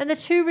 And the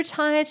two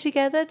retired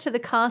together to the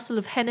castle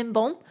of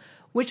Hennebon,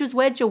 which was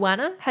where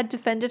Joanna had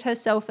defended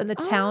herself and the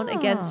town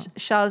against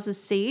Charles's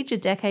siege a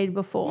decade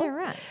before. Yeah,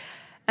 right.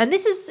 And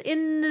this is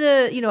in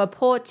a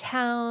port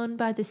town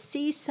by the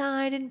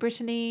seaside in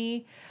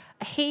Brittany.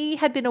 He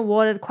had been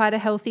awarded quite a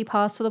healthy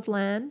parcel of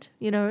land,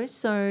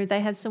 so they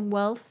had some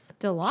wealth.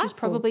 Delightful. She's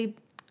probably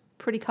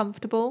pretty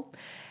comfortable.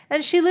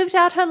 And she lived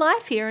out her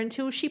life here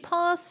until she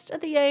passed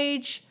at the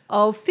age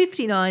of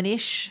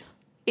 59-ish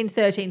in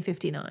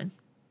 1359.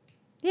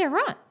 Yeah,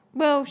 right.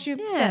 Well,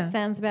 that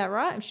sounds about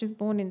right. If she was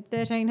born in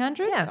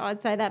 1300, Yeah.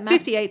 I'd say that maths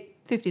 58,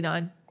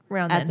 59,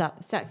 around adds then.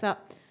 up, stacks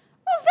up.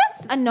 Well,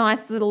 that's a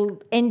nice little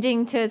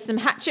ending to some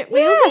hatchet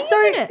wielding, Yeah, so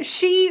isn't it?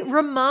 she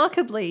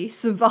remarkably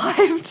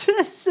survived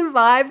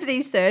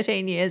these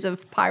 13 years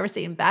of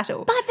piracy and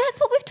battle. But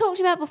that's what we've talked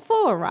about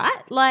before,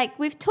 right? Like,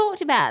 we've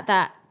talked about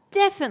that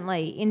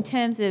definitely in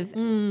terms of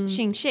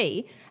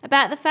Xingxi,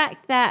 about the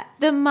fact that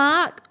the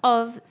mark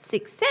of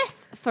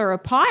success for a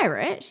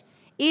pirate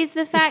is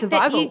the fact that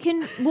survival. you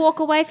can walk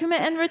away from it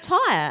and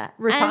retire.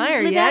 Retire,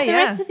 and live yeah, out the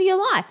yeah. rest of your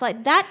life.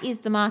 Like, that is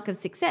the mark of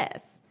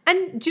success.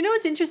 And do you know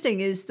what's interesting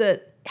is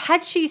that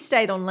had she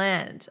stayed on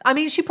land, I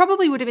mean, she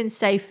probably would have been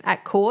safe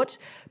at court,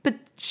 but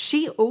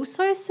she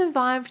also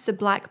survived the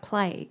Black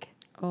Plague.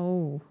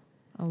 Oh,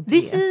 dear.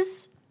 This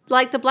is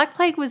like the Black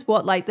Plague was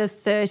what, like the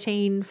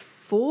 1340s?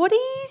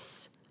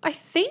 1340s, I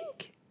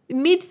think,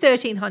 mid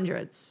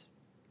 1300s,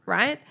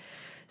 right?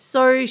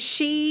 So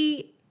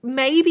she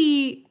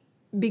maybe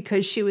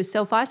because she was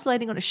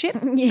self-isolating on a ship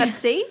at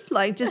sea,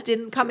 like just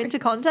didn't come into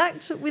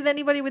contact with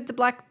anybody with the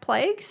Black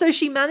Plague. So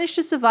she managed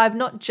to survive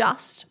not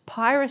just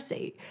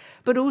piracy,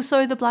 but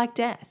also the Black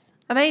Death.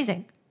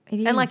 Amazing.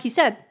 It And like is. you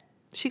said,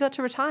 she got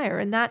to retire,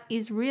 and that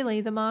is really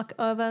the mark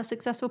of a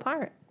successful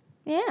pirate.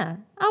 Yeah.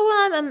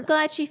 Oh, well, I'm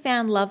glad she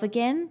found love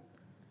again.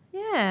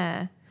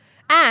 Yeah.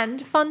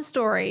 And fun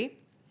story.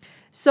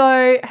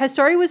 So her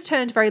story was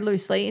turned very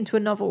loosely into a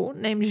novel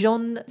named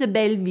Jean de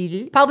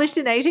Belleville, published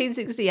in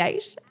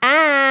 1868.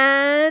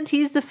 And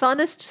here's the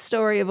funnest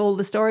story of all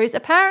the stories.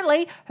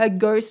 Apparently, her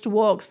ghost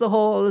walks the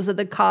halls of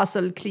the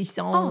Castle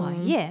Clisson. Oh,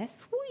 yeah,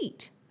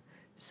 sweet.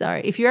 So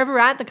if you're ever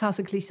at the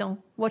Castle Clisson,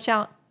 watch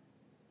out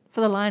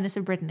for the Lioness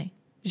of Brittany,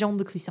 Jean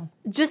de Clisson.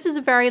 Just as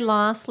a very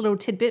last little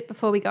tidbit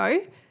before we go,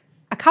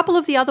 a couple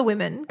of the other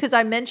women, because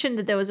I mentioned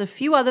that there was a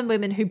few other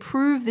women who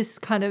prove this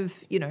kind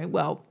of,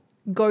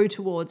 go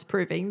towards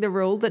proving the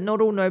rule that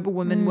not all noble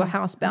women were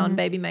housebound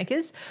baby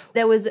makers.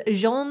 There was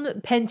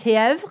Jeanne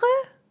Penthièvre,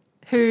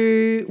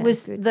 who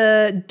was good.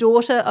 the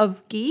daughter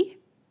of Guy,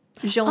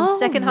 Jean's Oh,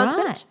 second right.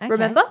 husband. Okay.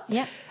 Remember?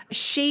 Yep.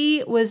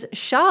 She was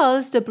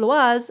Charles de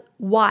Blois'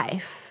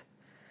 wife.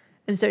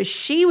 And so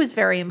she was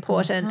very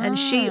important, and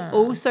she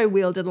also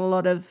wielded a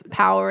lot of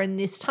power in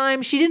this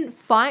time. She didn't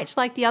fight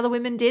like the other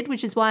women did,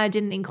 which is why I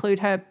didn't include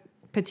her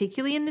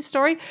particularly in this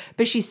story,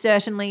 but she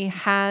certainly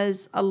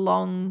has a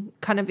long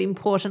kind of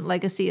important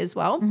legacy as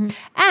well.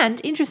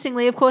 And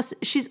interestingly, of course,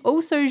 she's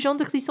also Jean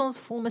de Clisson's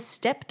former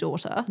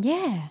stepdaughter,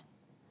 Yeah.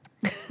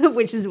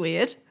 which is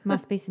weird.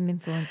 Must be some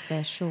influence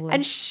there, surely.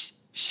 And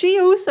she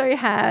also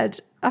had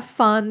a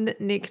fun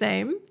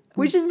nickname,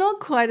 which is not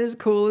quite as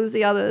cool as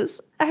the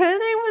others. Her name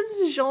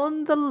was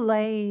Jean the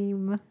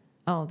Lame.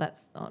 oh,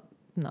 that's not.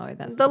 No,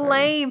 that's The not very-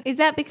 lame. Is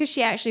that because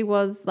she actually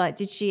was like?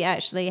 Did she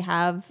actually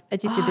have a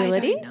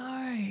disability?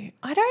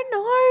 I don't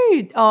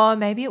know. Oh,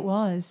 maybe it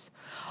was.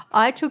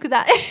 I took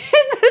that in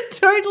the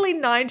totally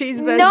 90s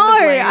version. No, of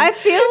Lame. I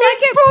feel like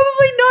it's it-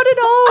 probably not at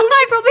all.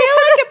 She probably I feel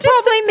had like it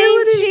probably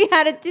means disability. she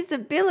had a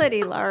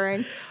disability,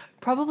 Lauren.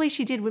 Probably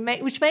she did,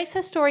 which makes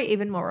her story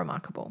even more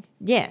remarkable.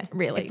 Yeah,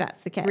 Really. if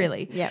that's the case.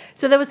 Really. Yeah.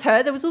 So there was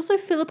her. There was also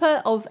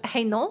Philippa of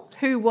Hainault,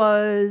 who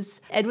was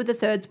Edward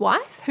III's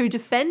wife, who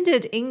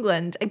defended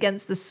England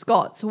against the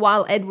Scots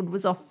while Edward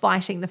was off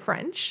fighting the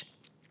French.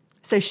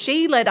 So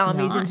she led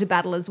armies into Nice.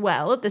 battle as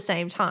well at the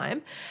same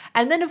time.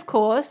 And then, of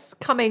course,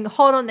 coming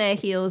hot on their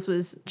heels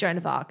was Joan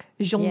of Arc,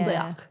 Jeanne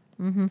Yeah.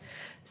 d'Arc.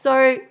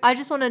 So I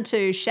just wanted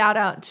to shout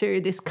out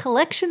to this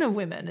collection of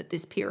women at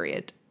this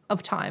period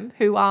of time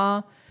who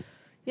are,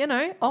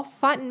 off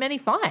fighting many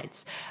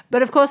fights.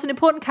 But of course, an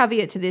important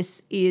caveat to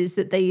this is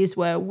that these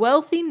were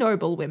wealthy,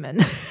 noble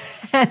women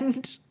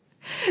and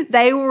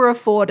they were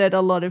afforded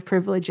a lot of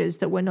privileges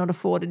that were not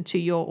afforded to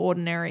your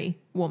ordinary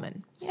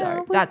woman. So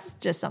Yeah, that's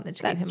just something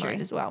to keep that's in true.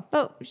 mind as well.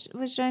 But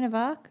was Joan of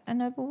Arc a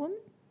noble woman?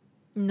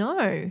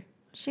 No.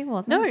 She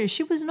wasn't. No,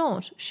 she was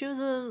not. She was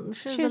a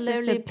was lowly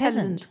just a peasant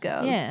peasant.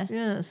 girl. Yeah.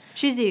 Yes.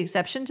 She's the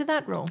exception to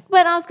that rule.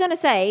 But I was going to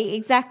say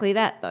exactly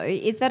that, though,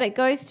 is that it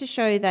goes to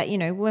show that,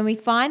 when we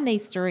find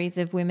these stories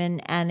of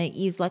women and it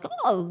is like,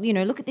 oh,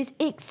 look at this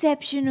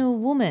exceptional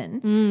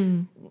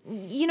woman,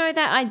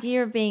 that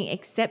idea of being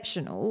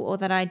exceptional, or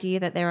that idea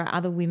that there are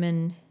other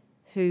women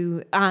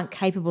who aren't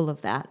capable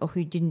of that or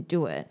who didn't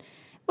do it.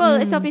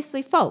 Well, it's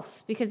obviously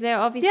false, because there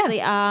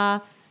obviously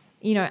are,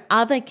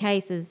 other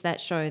cases that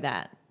show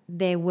that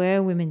there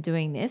were women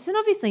doing this, and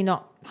obviously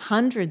not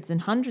hundreds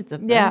and hundreds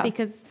of them, Yeah.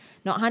 because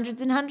not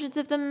hundreds and hundreds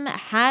of them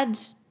had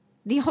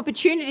the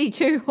opportunity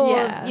to, or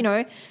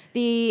Yeah.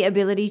 the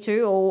ability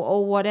to,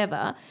 or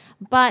whatever.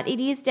 But it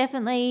is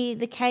definitely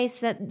the case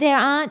that there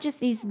aren't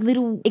just these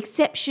little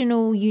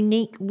exceptional,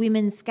 unique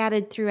women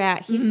scattered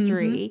throughout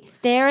history.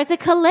 There is a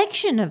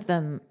collection of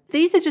them.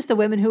 These are just the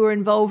women who were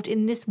involved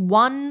in this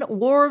one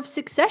war of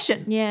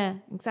succession, Yeah,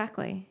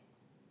 exactly.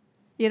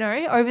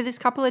 over this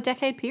couple of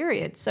decade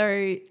period.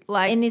 So,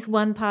 like, In this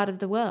one part of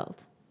the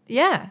world.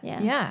 yeah,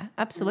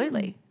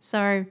 absolutely.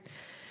 So,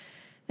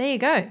 there you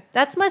go.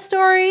 That's my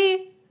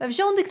story of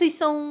Jean de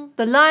Clisson,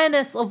 the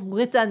Lioness of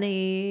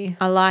Brittany.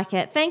 I like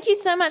it. Thank you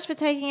so much for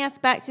taking us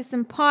back to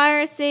some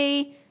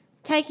piracy,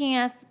 taking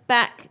us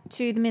back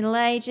to the Middle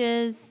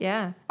Ages.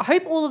 Yeah. I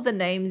hope all of the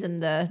names and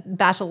the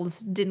battles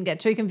didn't get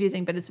too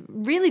confusing, but it's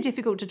really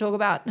difficult to talk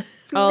about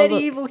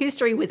medieval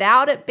history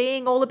without it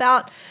being all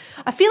about.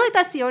 I feel like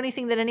that's the only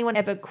thing that anyone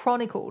ever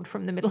chronicled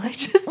from the Middle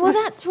Ages. Well, was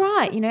that's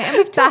right. And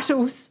we've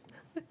battles.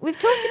 We've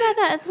talked about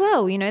that as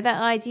well,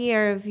 that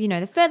idea of,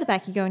 the further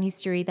back you go in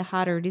history, the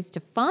harder it is to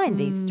find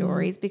these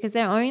stories, because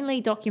they're only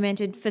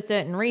documented for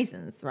certain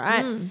reasons,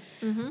 right?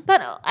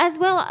 But as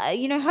well,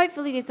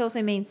 hopefully this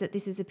also means that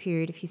this is a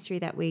period of history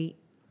that we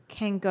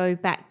can go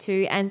back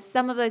to, and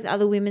some of those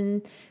other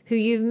women who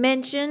you've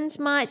mentioned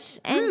might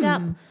end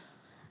up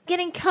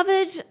getting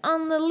covered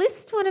on the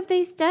list one of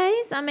these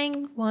days. I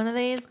mean, One of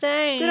these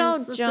days. good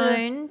old It's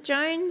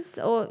Jones,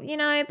 or,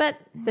 but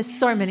there's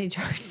so many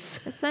Jones.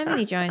 there's so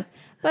many Jones.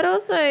 But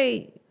also,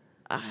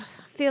 I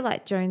feel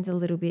like Joan's a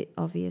little bit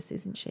obvious,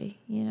 isn't she?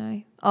 You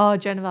know, Oh,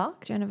 Joan of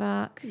Arc? Joan of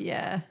Arc.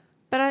 Yeah.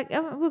 But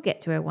we'll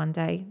get to her one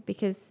day,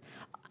 because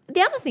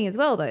the other thing as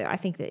well, though, I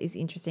think that is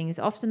interesting is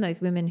often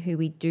those women who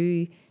we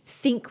do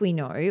think we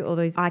know, or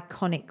those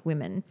iconic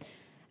women,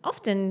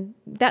 often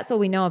that's all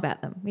we know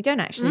about them. We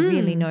don't actually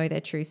really know their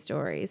true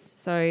stories.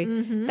 So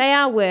they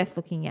are worth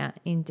looking at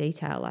in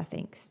detail, I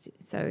think.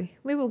 So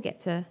we will get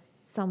to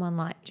someone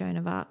like Joan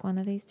of Arc one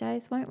of these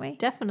days, won't we?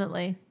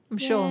 Definitely. I'm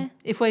sure. Yeah.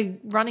 If we're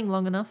running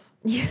long enough.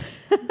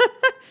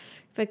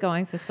 If we're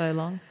going for so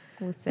long,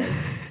 we'll see.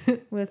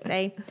 We'll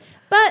see.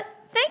 But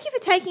thank you for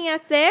taking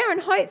us there,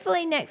 and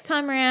hopefully next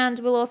time around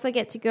we'll also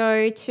get to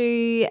go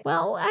to,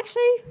 well,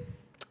 actually,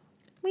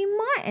 we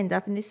might end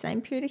up in this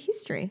same period of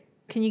history.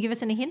 Can you give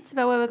us any hints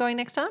about where we're going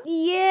next time?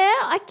 Yeah,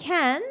 I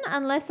can,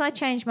 unless I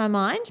change my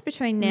mind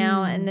between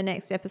now and the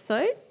next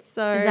episode.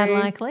 So Is that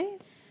likely?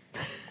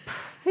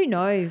 who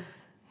knows?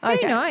 Okay.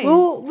 Who knows?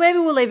 Well, maybe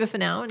we'll leave it for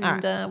now, and All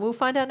right. we'll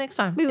find out next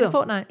time. We In a will.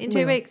 fortnight. In 2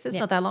 We will. weeks. It's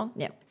Yeah. not that long.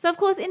 Yeah. So, of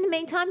course, in the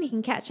meantime, you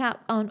can catch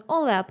up on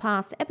all of our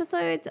past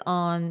episodes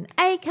on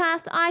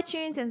Acast,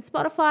 iTunes, and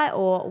Spotify,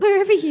 or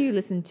wherever you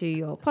listen to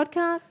your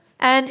podcasts.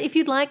 And if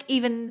you'd like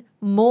even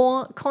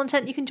more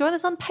content, you can join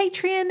us on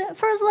Patreon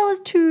for as low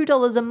as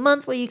 $2 a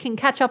month, where you can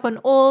catch up on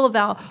all of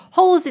our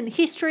holes in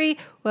history,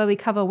 where we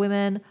cover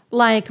women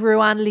like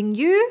Ruan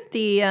Lingyu,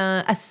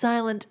 a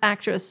silent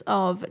actress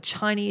of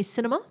Chinese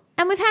cinema.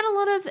 And we've had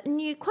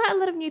quite a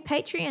lot of new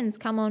Patreons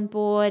come on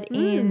board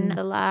in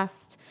the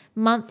last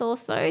month or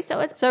so. So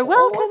it's welcome,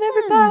 awesome.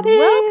 everybody.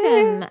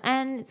 Welcome.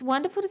 And it's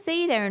wonderful to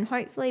see you there. And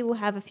hopefully we'll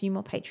have a few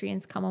more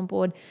Patreons come on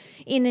board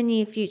in the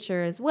near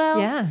future as well.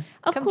 Yeah.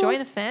 Of Come course, join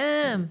the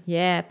fam.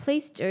 Yeah,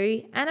 please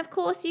do. And of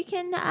course, you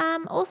can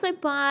also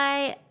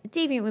buy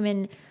Deviant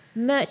Women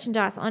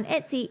merchandise on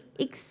Etsy,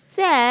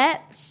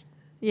 except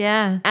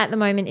Yeah. at the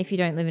moment, if you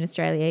don't live in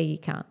Australia, you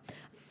can't.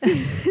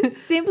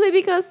 Simply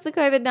because the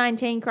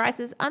COVID-19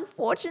 crisis,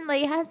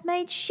 unfortunately, has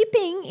made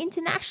shipping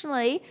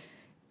internationally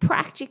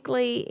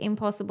practically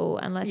impossible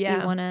unless you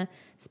want to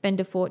spend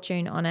a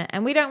fortune on it.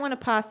 And we don't want to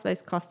pass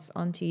those costs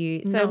on to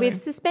you. So we've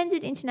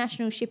suspended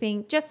international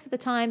shipping just for the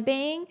time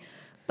being.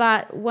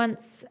 But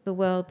once the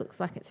world looks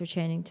like it's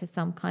returning to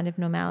some kind of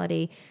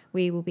normality,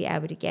 we will be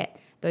able to get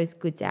those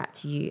goods out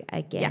to you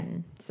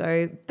again. Yeah.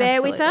 So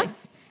bear with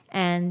us,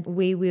 and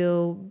we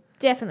will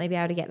definitely be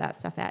able to get that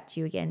stuff out to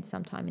you again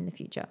sometime in the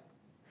future.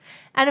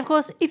 And of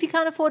course, if you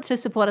can't afford to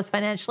support us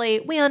financially,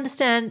 we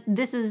understand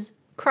this is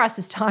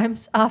crisis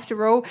times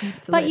after all.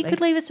 Absolutely. But you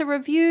could leave us a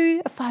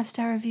review, a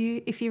 5-star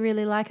review, if you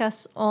really like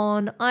us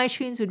on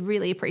iTunes. We'd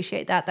really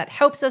appreciate that. That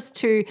helps us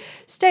to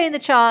stay in the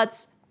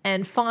charts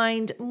and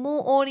find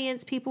more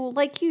audience people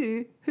like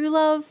you who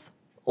love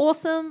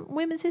awesome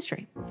women's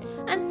history.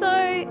 And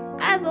so,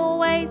 as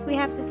always, we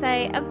have to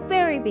say a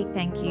very big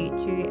thank you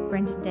to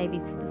Brendan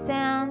Davies for the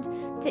sound,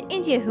 to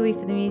India Hui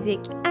for the music,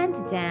 and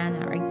to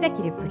Dan, our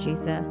executive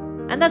producer.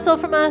 And that's all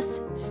from us.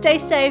 Stay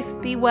safe,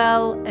 be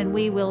well, and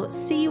we will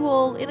see you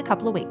all in a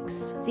couple of weeks.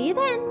 See you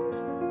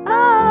then.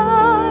 Bye.